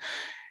 and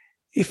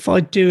if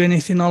I do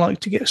anything, I like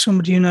to get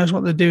somebody who knows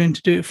what they're doing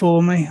to do it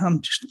for me. I'm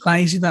just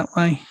lazy that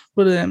way.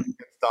 But it's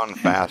done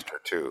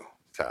faster too.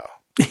 So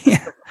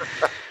yeah.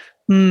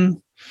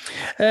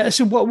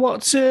 So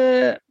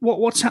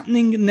what's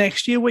happening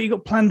next year? What you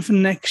got planned for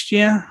next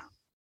year?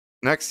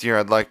 Next year,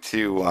 I'd like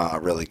to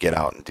really get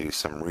out and do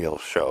some real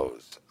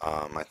shows.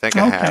 I think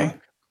I have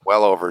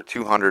well over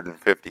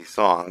 250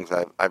 songs.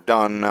 I've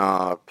done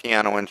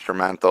piano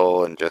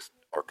instrumental and just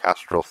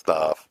orchestral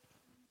stuff,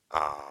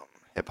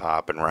 hip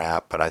hop and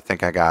rap, but I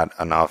think I got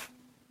enough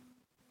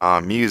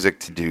music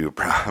to do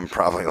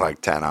probably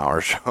like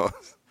 10-hour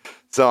shows.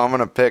 So I'm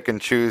gonna pick and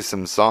choose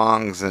some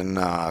songs and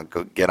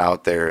go get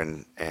out there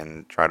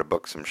and try to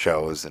book some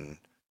shows and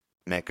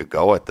make a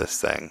go at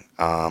this thing.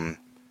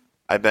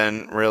 I've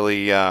been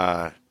really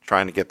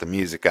trying to get the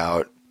music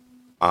out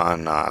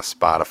on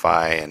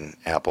Spotify and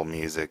Apple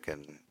Music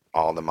and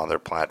all them other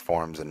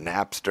platforms and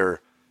Napster.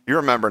 You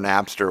remember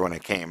Napster when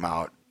it came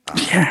out?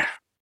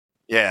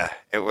 Yeah,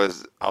 it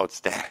was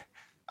outstanding.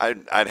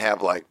 I'd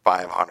have like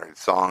 500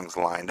 songs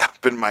lined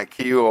up in my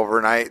queue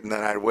overnight, and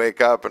then I'd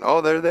wake up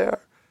and they're there.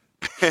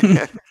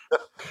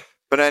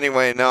 But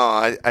anyway, no,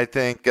 I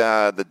think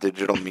the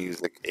digital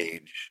music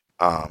age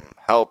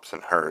helps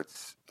and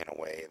hurts in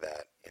a way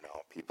that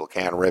people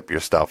can't rip your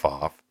stuff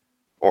off,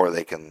 or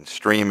they can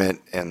stream it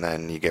and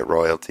then you get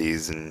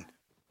royalties, and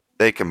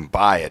they can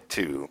buy it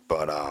too.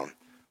 But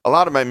a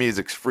lot of my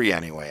music's free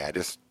anyway.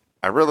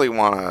 I really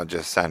want to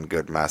just send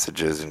good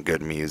messages and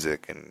good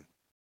music and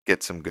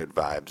get some good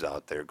vibes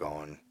out there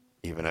going,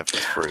 even if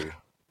it's free.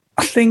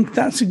 I think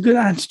that's a good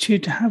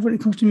attitude to have when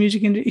it comes to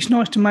music industry. It's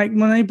nice to make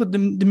money, but the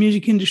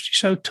music industry is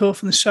so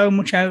tough and there's so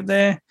much out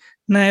there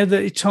now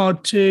that it's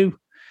hard to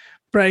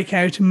break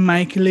out and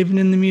make a living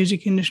in the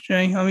music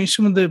industry. I mean,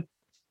 some of the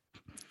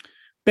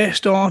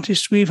best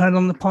artists we've had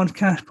on the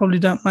podcast probably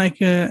don't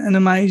make an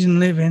amazing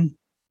living.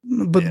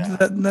 But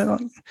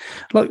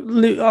like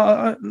Luke,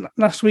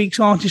 last week's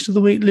Artist of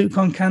the Week, Luke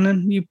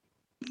Concannon,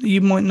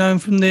 you might know him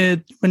from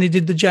when he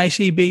did the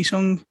JCB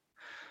song.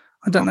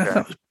 I don't know if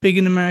that was big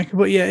in America,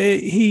 but yeah,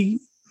 he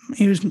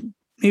was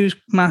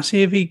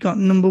massive. He got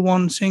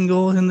 #1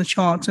 singles in the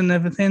charts and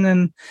everything,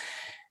 and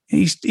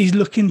he's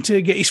looking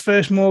to get his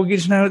first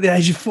mortgage now at the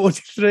age of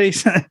 43.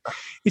 So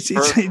it's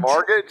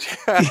mortgage.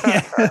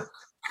 Yeah.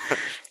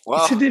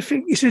 Well,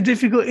 it's a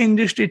difficult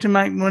industry to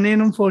make money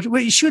in, unfortunately.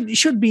 Well, it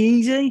should be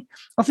easy.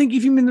 I think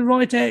if you're in the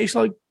right area, it's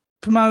like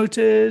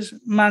promoters,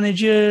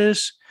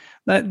 managers,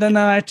 they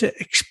know how to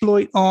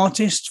exploit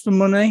artists for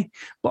money,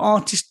 but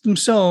artists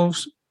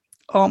themselves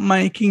aren't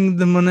making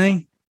the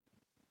money.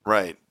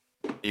 Right.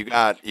 You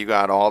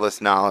got all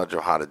this knowledge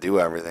of how to do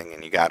everything,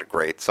 and you got a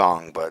great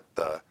song, but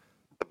the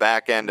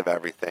back end of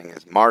everything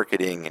is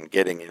marketing and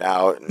getting it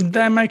out. And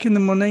they're making the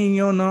money, and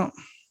you're not.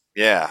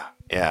 Yeah.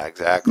 Yeah,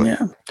 exactly.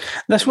 Yeah,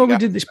 that's why we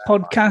did this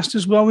podcast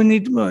as well. We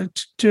need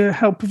to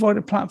help provide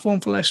a platform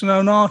for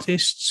lesser-known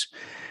artists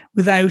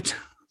without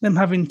them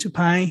having to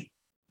pay.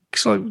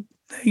 So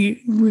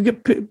we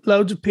get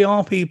loads of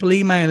PR people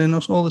emailing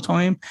us all the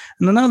time,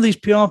 and I know these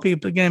PR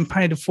people are getting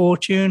paid a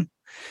fortune.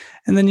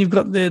 And then you've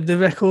got the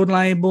record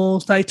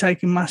labels; they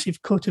take a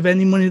massive cut of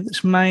any money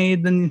that's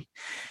made. And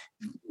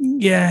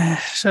yeah,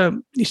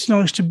 so it's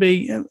nice to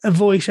be a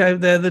voice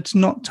out there that's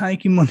not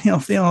taking money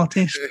off the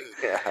artist.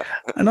 Yeah.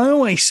 And I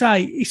always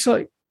say, it's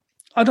like,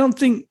 I don't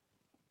think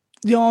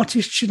the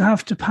artist should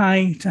have to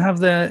pay to have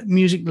their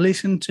music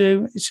listened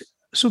to. It's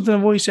something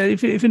I've always said.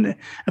 If a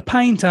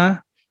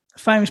painter, a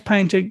famous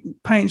painter,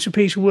 paints a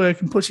piece of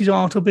work and puts his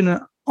art up in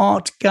an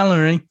art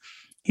gallery,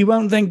 he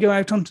won't then go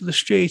out onto the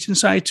street and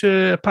say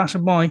to a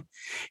passerby,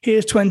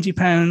 here's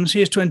 £20,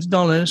 here's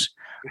 $20,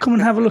 come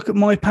and have a look at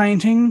my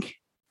painting.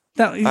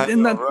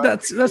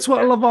 That's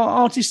what a lot of our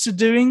artists are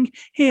doing.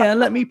 Here,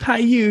 let me pay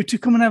you to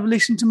come and have a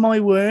listen to my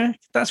work.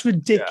 That's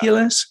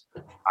ridiculous.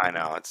 Yeah. I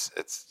know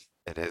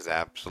it is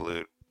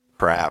absolute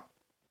crap.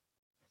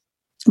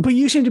 But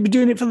you seem to be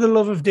doing it for the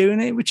love of doing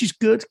it, which is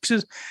good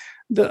because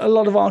a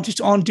lot of artists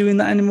aren't doing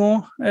that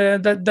anymore. They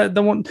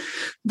want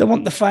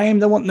the fame,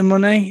 they want the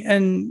money,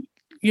 and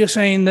you're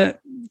saying that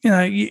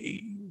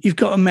you've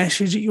got a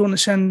message that you want to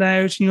send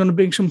out and you want to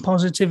bring some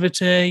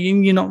positivity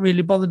and you're not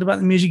really bothered about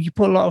the music. You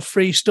put a lot of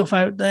free stuff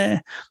out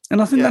there.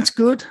 And I think that's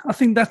good. I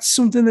think that's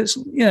something that's,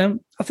 I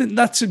think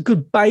that's a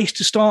good base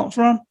to start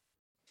from.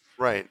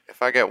 Right.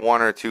 If I get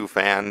 1 or 2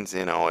 fans,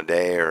 a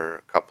day or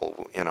a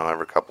couple,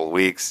 every couple of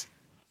weeks,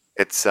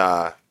 it's, it's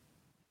a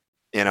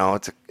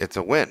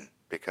win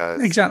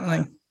because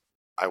exactly.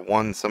 I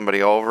won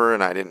somebody over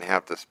and I didn't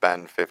have to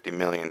spend $50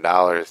 million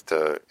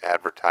to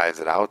advertise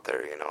it out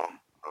there,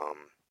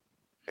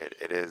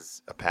 It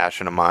is a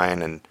passion of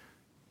mine, and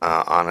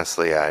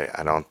honestly,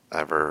 I don't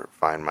ever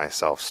find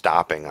myself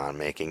stopping on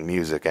making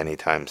music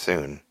anytime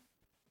soon.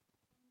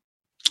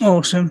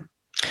 Awesome.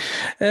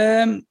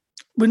 We're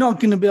not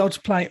going to be able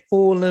to play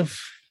all of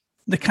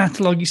the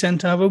catalogue you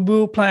sent over.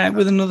 We'll play out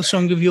with another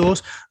song of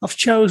yours. I've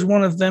chose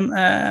one of them.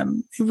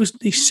 It was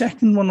the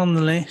second one on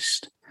the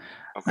list,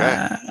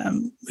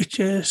 which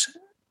is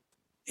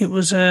it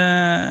was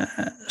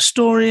a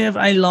story of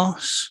a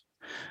loss.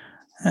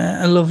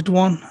 A loved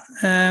one.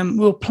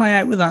 We'll play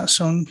out with that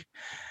song.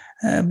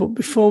 But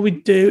before we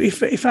do,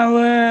 if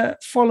our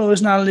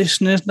followers and our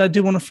listeners, they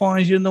do want to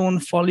find you and they want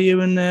to follow you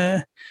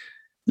and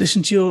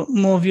listen to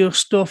more of your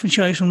stuff and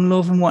show you some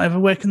love and whatever,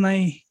 where can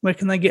they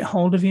get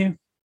hold of you?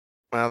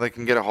 Well, they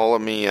can get a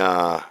hold of me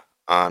on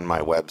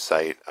my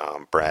website,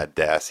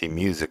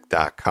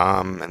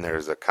 braddasseymusic.com, and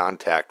there's a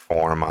contact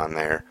form on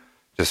there.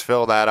 Just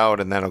fill that out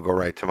and then it'll go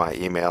right to my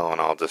email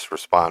and I'll just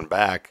respond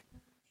back.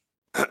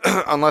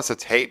 Unless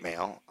it's hate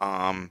mail.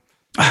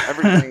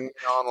 Everything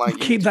on like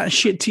keep YouTube, that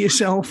shit to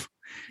yourself.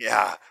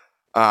 Yeah.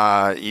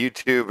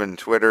 YouTube and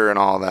Twitter and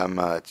all them,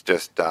 it's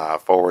just /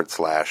 Brad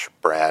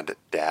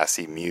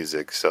Dassey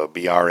Music. So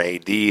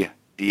BRADDASSEY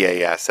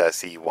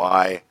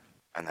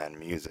and then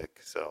music.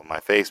 So my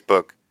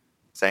Facebook,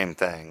 same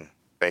thing.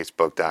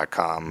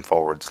 Facebook.com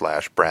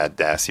 / Brad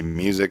Dassey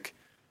Music.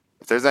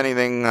 If there's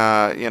anything,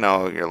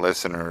 your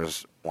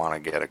listeners want to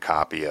get a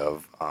copy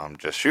of,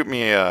 just shoot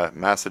me a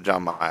message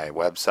on my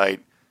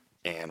website,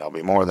 and I'll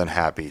be more than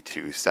happy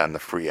to send the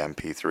free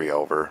MP3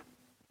 over.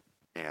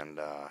 And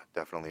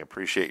definitely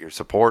appreciate your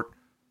support.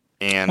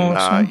 And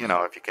awesome.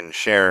 If you can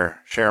share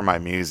my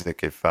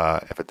music, if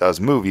it does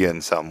move you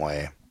in some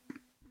way.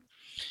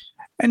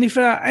 And if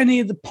any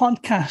of the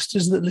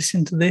podcasters that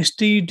listen to this,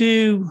 do you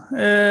do?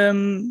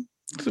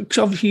 Because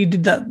obviously you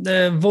did that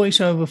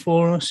voiceover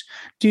for us.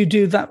 Do you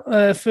do that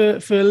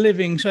for a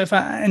living? So if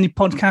any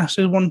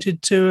podcasters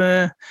wanted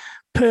to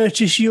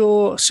purchase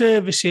your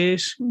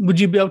services, would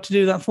you be able to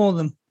do that for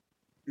them?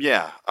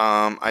 Yeah,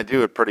 I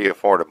do it pretty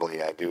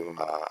affordably. I do.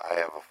 I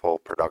have a full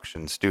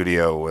production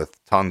studio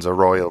with tons of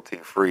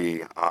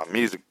royalty-free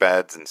music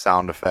beds and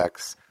sound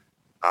effects.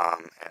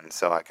 And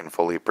so I can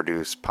fully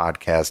produce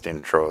podcast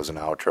intros and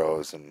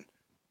outros and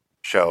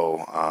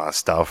show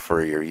stuff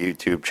for your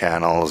YouTube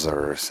channels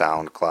or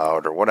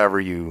SoundCloud or whatever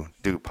you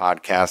do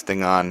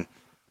podcasting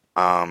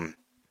on.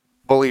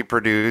 Fully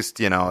produced,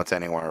 it's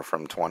anywhere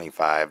from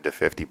 $25 to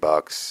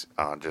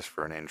 $50 just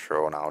for an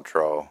intro and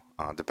outro.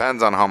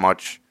 Depends on how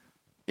much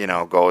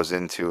goes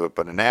into it,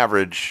 but an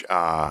average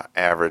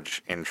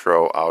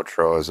intro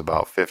outro is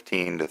about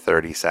 15 to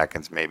 30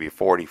 seconds, maybe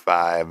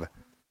 45.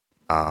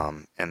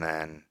 And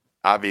then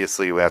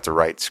obviously we have to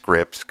write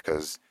scripts,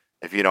 because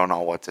if you don't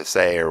know what to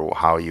say or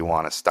how you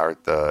want to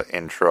start the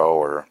intro,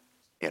 or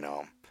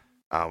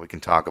we can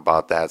talk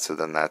about that. So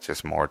then that's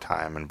just more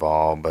time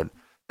involved, but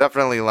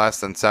definitely less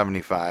than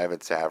 75.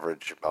 It's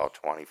average about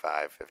 $25,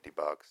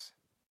 $50.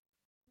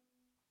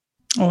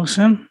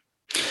 Awesome.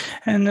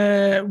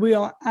 And we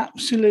are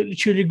absolutely,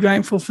 truly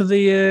grateful for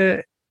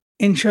the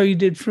intro you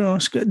did for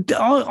us.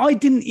 I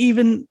didn't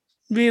even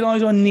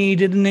realize I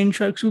needed an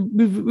intro, because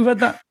we've had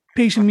that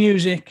piece of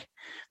music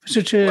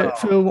for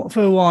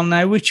a while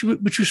now, which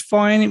was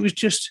fine. It was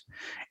just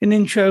an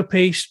intro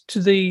piece to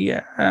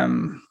the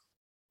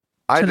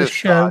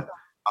show.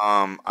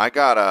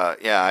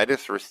 I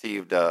just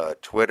received a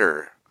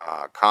Twitter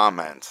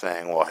comment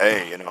saying, well,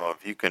 hey,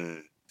 if you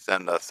can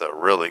send us a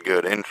really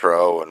good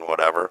intro and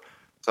whatever.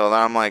 So then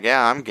I'm like,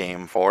 yeah, I'm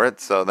game for it.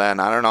 So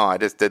then, I don't know, I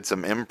just did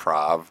some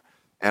improv,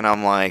 and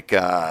I'm like,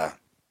 I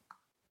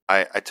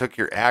took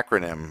your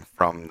acronym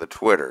from the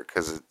Twitter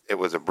because it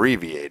was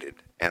abbreviated.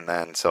 And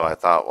then so I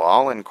thought, well,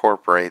 I'll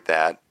incorporate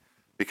that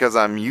because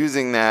I'm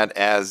using that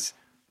as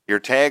your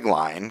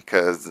tagline,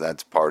 because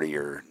that's part of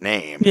your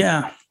name.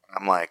 Yeah.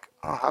 I'm like,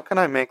 oh, how can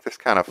I make this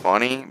kind of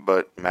funny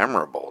but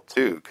memorable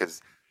too?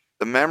 Because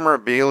the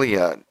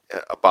memorabilia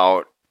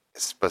about a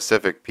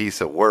specific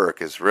piece of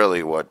work is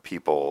really what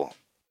people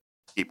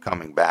keep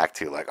coming back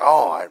to. Like,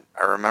 oh,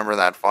 I remember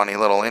that funny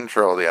little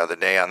intro the other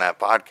day on that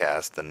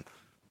podcast, and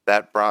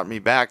that brought me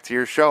back to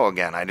your show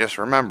again. I just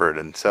remembered.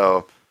 And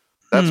so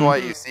that's why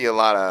you see a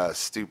lot of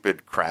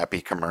stupid,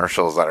 crappy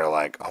commercials that are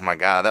like, oh my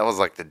God, that was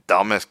like the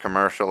dumbest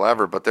commercial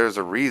ever. But there's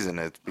a reason.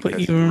 It's because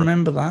but you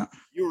remember that.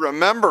 You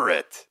remember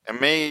it. And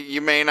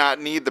you may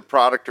not need the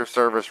product or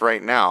service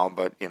right now,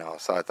 but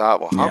so I thought,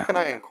 well, how can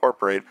I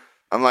incorporate?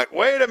 I'm like,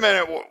 wait a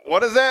minute,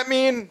 what does that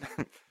mean?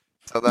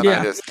 So then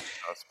I just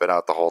spit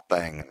out the whole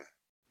thing.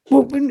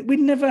 Well, we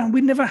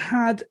never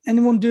had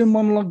anyone do a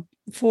monologue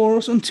for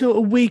us until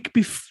a week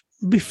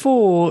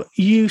before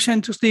you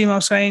sent us the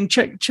email saying,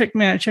 check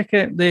me out, check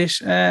out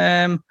this.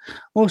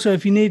 Also,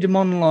 if you need a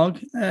monologue,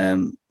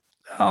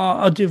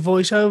 I'll do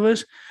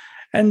voiceovers.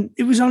 And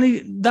it was only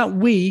that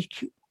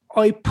week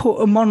I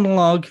put a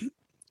monologue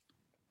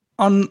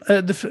on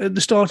at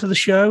the start of the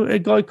show. A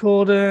guy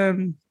called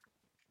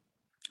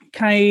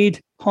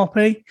Cade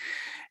Hoppy.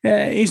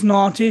 He's an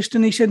artist,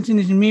 and he sent in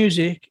his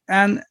music,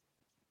 and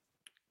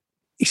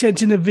he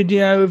sent in a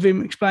video of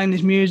him explaining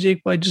his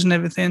music, why he does and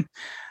everything.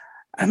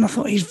 And I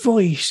thought his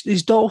voice,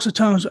 his dulcet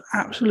tones are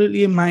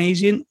absolutely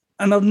amazing.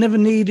 And I've never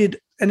needed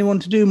anyone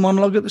to do a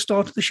monologue at the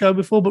start of the show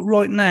before, but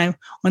right now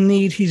I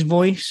need his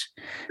voice.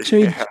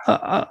 So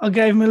I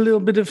gave him a little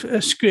bit of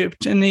a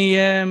script, and he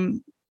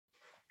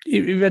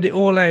read it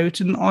all out,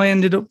 and I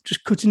ended up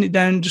just cutting it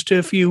down just to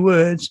a few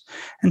words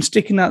and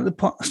sticking out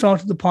the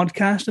start of the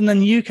podcast. And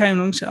then you came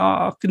along and said,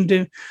 I can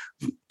do.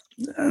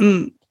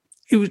 And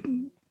it was.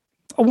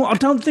 I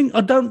don't think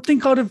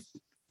I'd have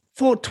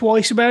thought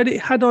twice about it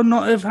had I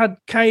not have had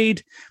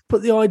Cade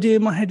put the idea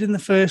in my head in the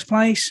first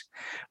place.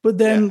 But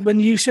then when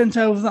you sent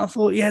over that, I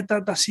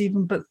thought, that's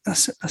even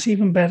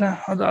better.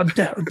 I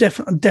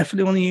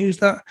definitely want to use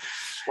that.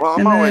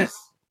 Well,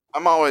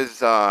 I'm always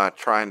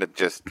trying to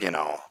just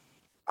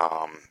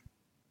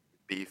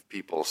beef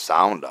people's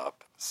sound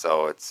up.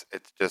 So it's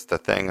just a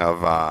thing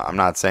of I'm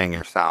not saying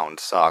your sound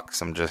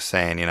sucks. I'm just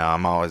saying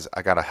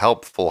I got a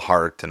helpful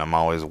heart, and I'm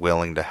always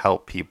willing to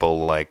help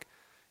people. Like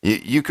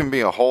you can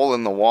be a hole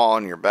in the wall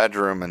in your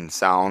bedroom and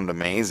sound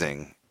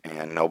amazing,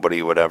 and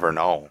nobody would ever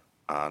know.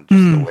 Just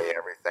the way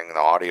everything, the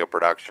audio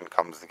production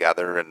comes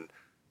together, and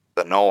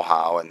the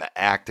know-how and the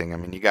acting. I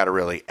mean, you got to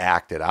really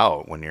act it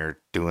out when you're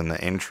doing the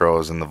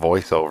intros and the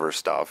voiceover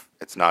stuff.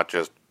 It's not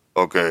just,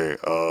 okay,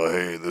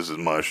 hey, this is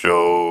my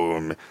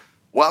show.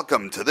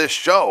 Welcome to this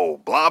show,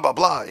 blah, blah,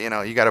 blah.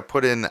 You got to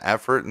put in the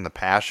effort and the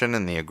passion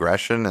and the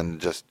aggression and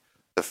just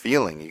the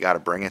feeling. You got to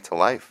bring it to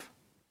life.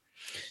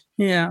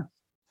 Yeah.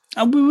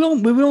 And we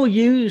will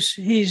use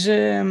his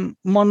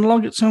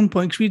monologue at some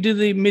point, because we do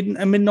the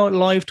midnight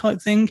live type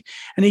thing,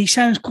 and he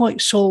sounds quite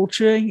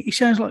sultry. He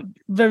sounds like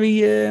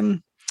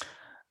very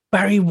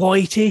Barry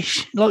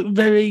White-ish, like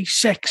very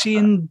sexy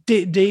and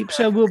deep.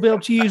 So we'll be able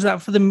to use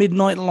that for the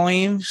midnight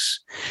lives.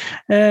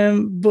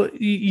 But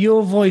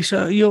your voice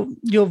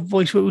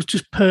was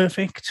just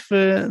perfect for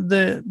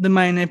the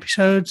main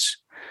episodes.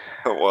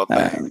 Well,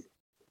 thanks.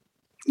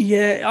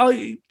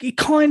 It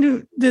kind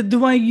of the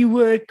way you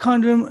were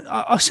kind of.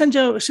 I sent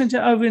it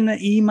over in the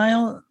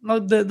email,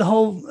 like the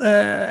whole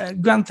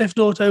Grand Theft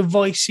Auto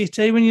Vice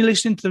City. When you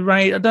listen to the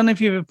raid, I don't know if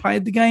you ever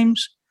played the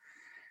games.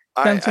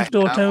 Grand Theft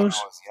Autos. When I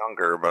was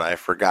younger, but I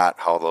forgot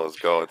how those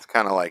go. It's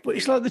kind of like... But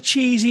it's like the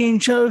cheesy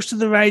intros to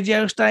the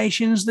radio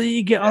stations that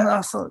you get on.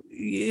 I thought,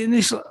 and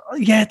it's like,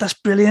 yeah, that's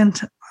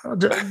brilliant.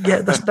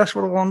 Yeah, that's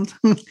what I want.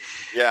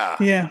 Yeah.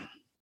 Yeah.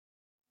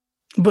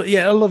 But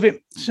yeah, I love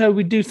it. So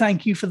we do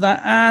thank you for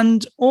that.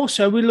 And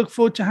also, we look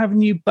forward to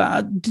having you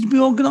back. Did we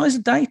organise a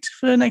date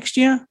for next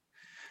year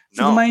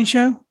for the main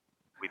show?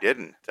 We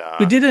didn't.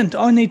 We didn't.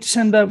 I need to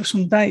send over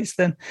some dates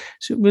then.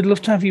 So we'd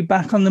love to have you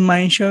back on the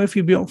main show if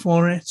you'd be up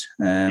for it.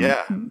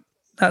 Yeah.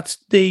 That's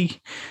the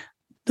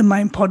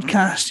main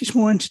podcast. It's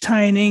more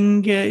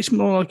entertaining. It's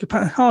more like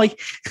a hi.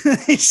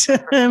 It's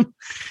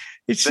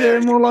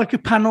more like a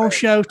panel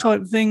show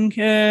type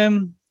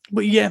thing.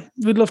 But yeah,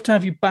 we'd love to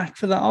have you back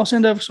for that. I'll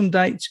send over some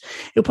dates.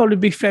 It'll probably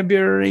be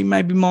February,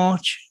 maybe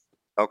March.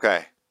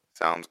 Okay,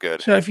 sounds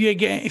good. So if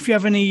you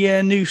have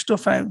any new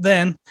stuff out,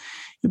 then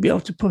you'll be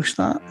able to push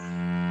that.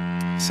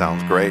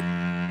 Sounds great.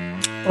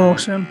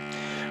 Awesome.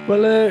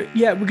 Well,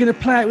 yeah, we're going to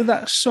play it with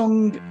that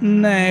song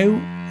now.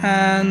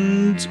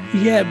 And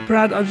yeah,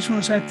 Brad, I just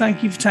want to say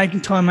thank you for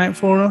taking time out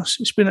for us.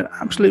 It's been an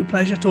absolute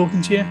pleasure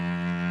talking to you.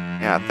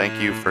 Yeah,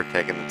 thank you for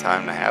taking the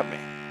time to have me.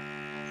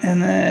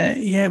 And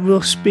yeah,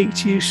 we'll speak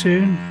to you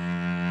soon.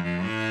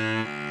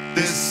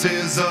 This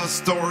is a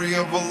story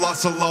of a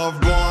loss of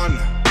loved one.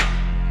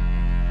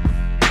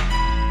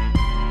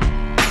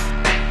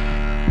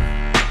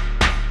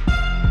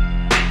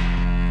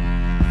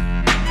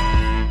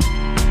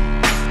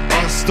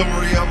 A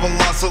story of a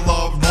loss of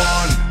loved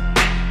one.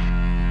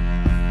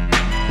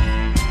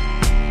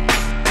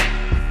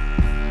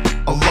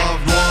 A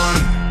loved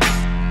one.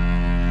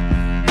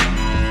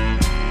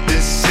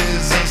 This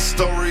is a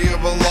story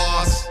of a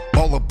loss.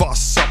 All of us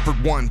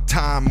suffered one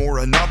time or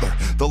another.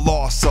 The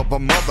loss of a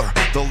mother,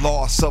 the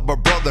loss of a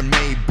brother,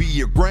 maybe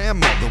your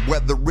grandmother,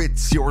 whether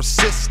it's your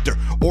sister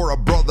or a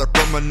brother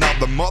from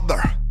another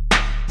mother.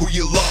 Who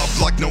you loved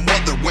like no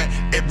other, went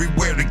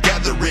everywhere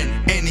together in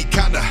any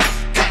kind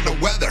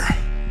of weather.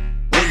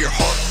 Wore your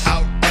heart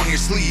out on your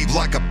sleeve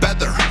like a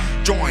feather,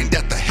 joined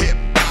at the hip,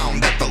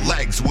 bound at the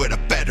legs with a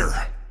fetter.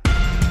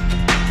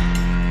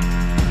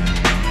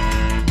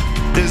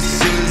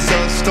 This is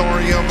a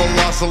story of a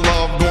loss of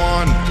loved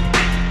one.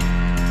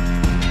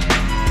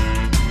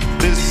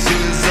 This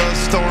is a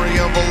story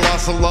of a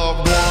loss of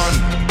loved one.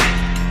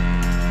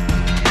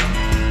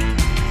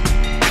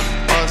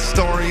 A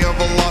story of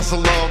a loss of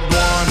loved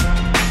one.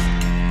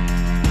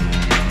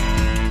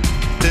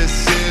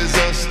 This is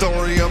a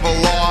story of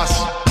a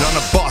loss. None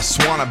of us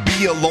wanna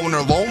be alone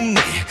or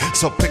lonely,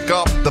 so pick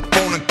up the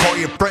phone and call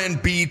your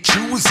friend, be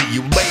choosy.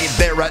 You laid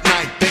there at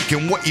night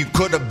thinking what you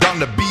could have done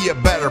to be a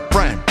better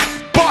friend,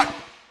 but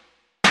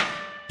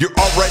you're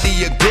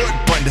already a good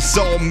friend to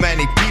so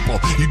many people.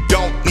 You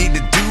don't need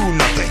to do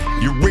nothing.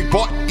 You reap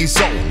what you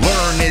sow.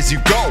 Learn as you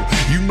go.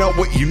 You know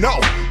what you know.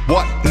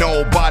 What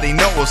nobody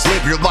knows.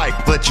 Live your life.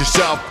 Let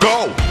yourself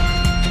go.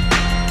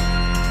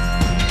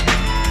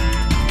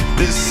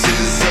 This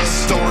is a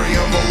story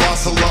of a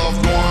loss of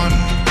loved one.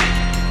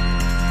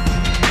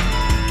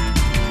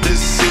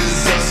 This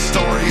is a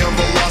story of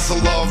a loss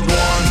of loved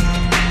one.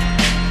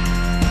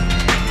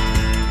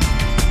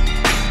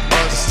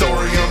 A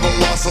story of a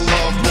loss of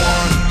loved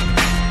one.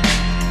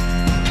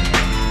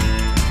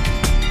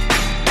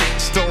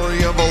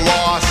 Story of a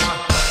loss.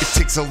 It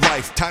takes a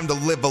lifetime to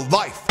live a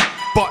life,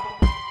 but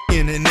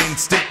in an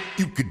instant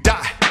you could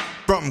die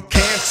from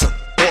cancer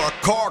or a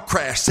car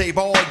crash. Save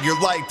all your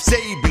life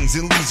savings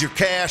and lose your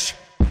cash.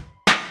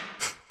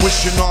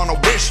 Wishing on a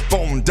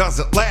wishbone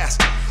doesn't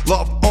last.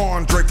 Love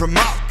Andre from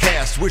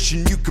Outkast,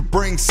 wishing you could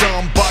bring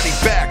somebody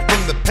back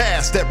from the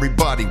past.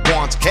 Everybody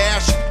wants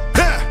cash.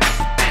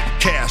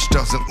 Cash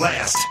doesn't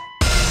last.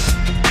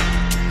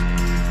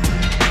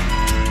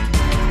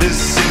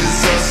 This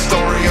is a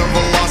story of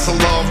a loss of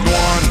loved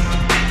one.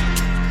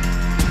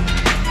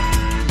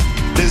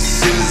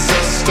 This is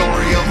a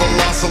story of a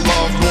loss of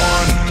loved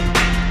one.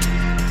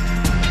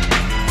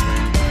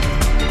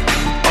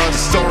 A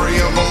story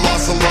of a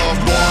loss of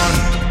loved one.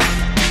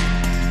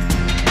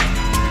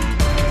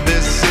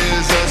 This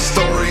is a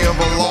story of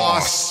a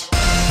loss.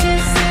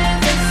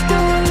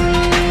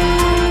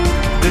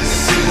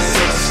 This is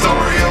a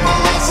story of a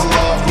loss of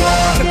loved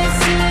one.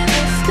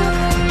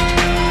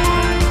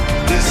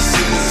 This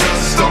is a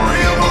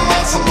story of a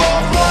loss of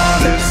loved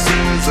one. This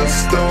is a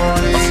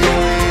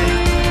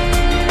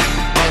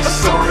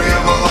story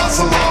of a loss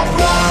of loved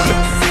one.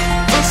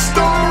 A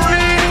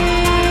story.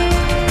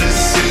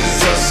 This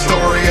is a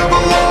story of a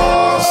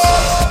loss.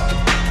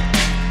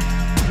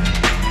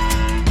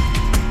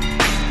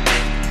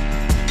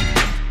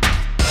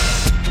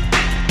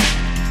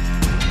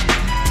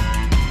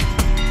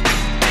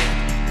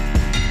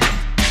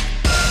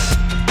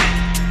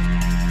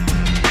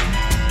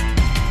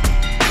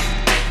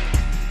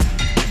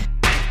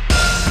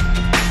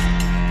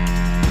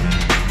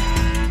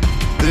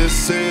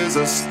 This is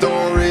a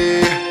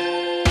story.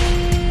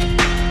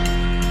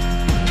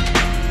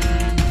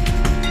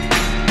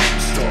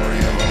 Story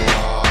of a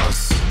loss.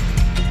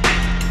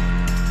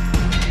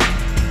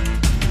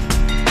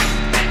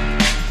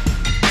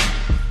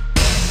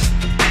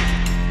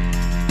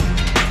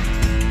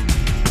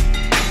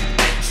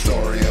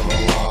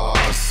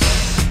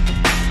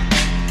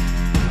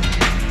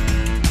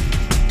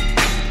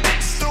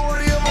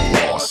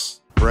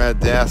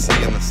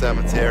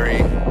 cemetery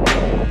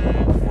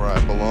where I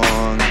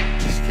belong.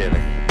 Just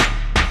kidding.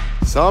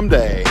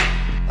 Someday,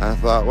 I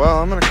thought, well,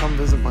 I'm going to come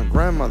visit my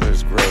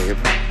grandmother's grave.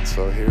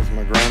 So here's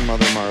my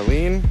grandmother,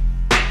 Marlene.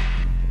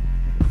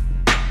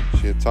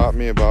 She had taught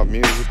me about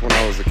music when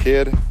I was a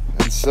kid.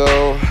 And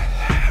so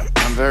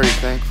I'm very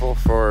thankful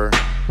for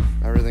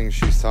everything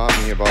she's taught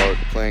me about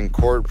playing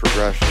chord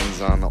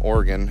progressions on the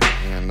organ.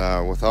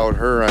 And without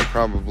her, I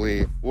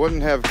probably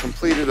wouldn't have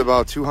completed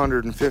about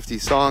 250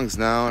 songs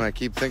now. And I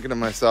keep thinking to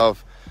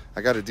myself, I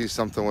got to do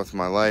something with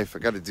my life. I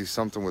got to do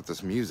something with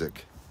this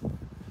music.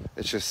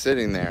 It's just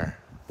sitting there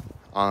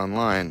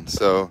online.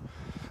 So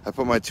I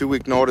put my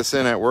 2-week notice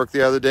in at work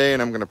the other day,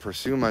 and I'm going to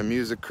pursue my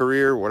music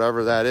career,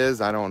 whatever that is.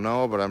 I don't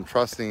know, but I'm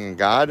trusting in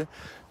God,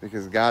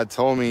 because God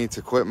told me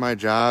to quit my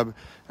job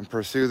and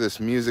pursue this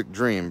music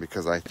dream,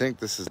 because I think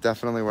this is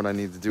definitely what I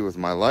need to do with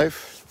my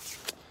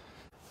life.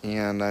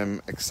 And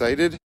I'm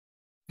excited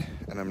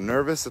and I'm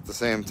nervous at the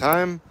same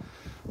time,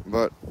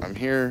 but I'm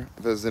here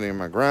visiting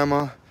my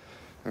grandma.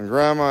 And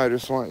Grandma, I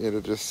just want you to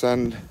just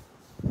send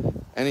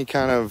any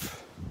kind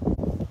of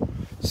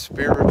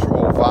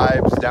spiritual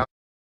vibes down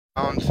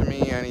to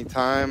me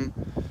anytime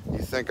you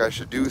think I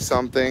should do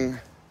something.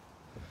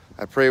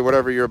 I pray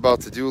whatever you're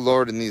about to do,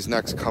 Lord, in these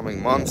next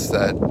coming months,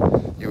 that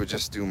you would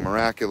just do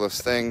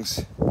miraculous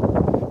things.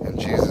 In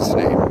Jesus'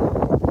 name,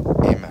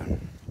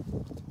 amen.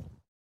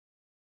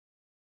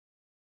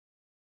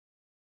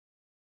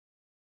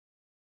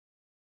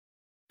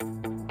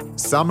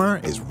 Summer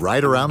is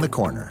right around the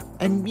corner,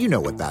 and you know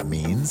what that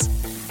means.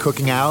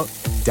 Cooking out,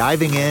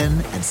 diving in,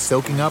 and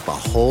soaking up a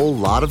whole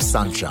lot of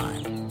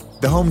sunshine.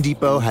 The Home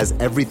Depot has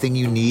everything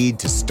you need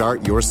to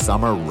start your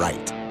summer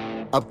right.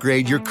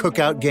 Upgrade your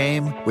cookout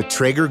game with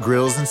Traeger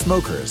grills and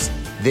smokers.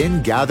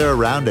 Then gather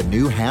around a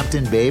new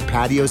Hampton Bay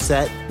patio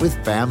set with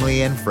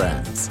family and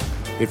friends.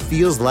 It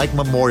feels like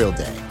Memorial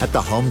Day at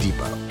the Home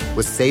Depot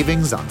with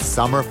savings on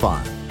summer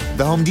fun.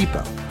 The Home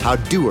Depot, how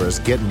doers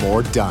get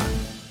more done.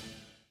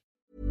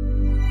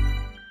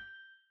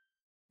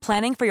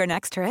 Planning for your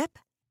next trip?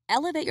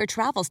 Elevate your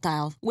travel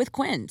style with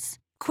Quince.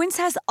 Quince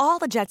has all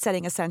the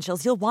jet-setting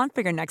essentials you'll want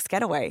for your next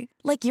getaway,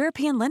 like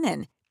European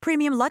linen,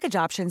 premium luggage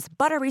options,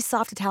 buttery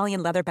soft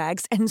Italian leather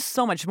bags, and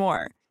so much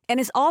more. And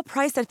is all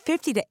priced at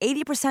 50 to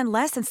 80%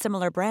 less than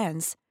similar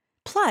brands.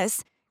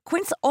 Plus,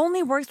 Quince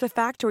only works with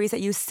factories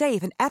that use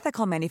safe and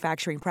ethical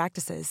manufacturing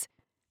practices.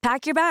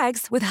 Pack your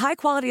bags with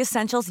high-quality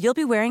essentials you'll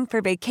be wearing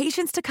for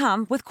vacations to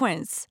come with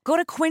Quince. Go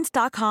to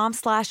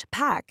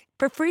quince.com/pack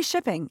for free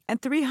shipping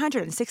and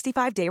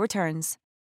 365-day returns.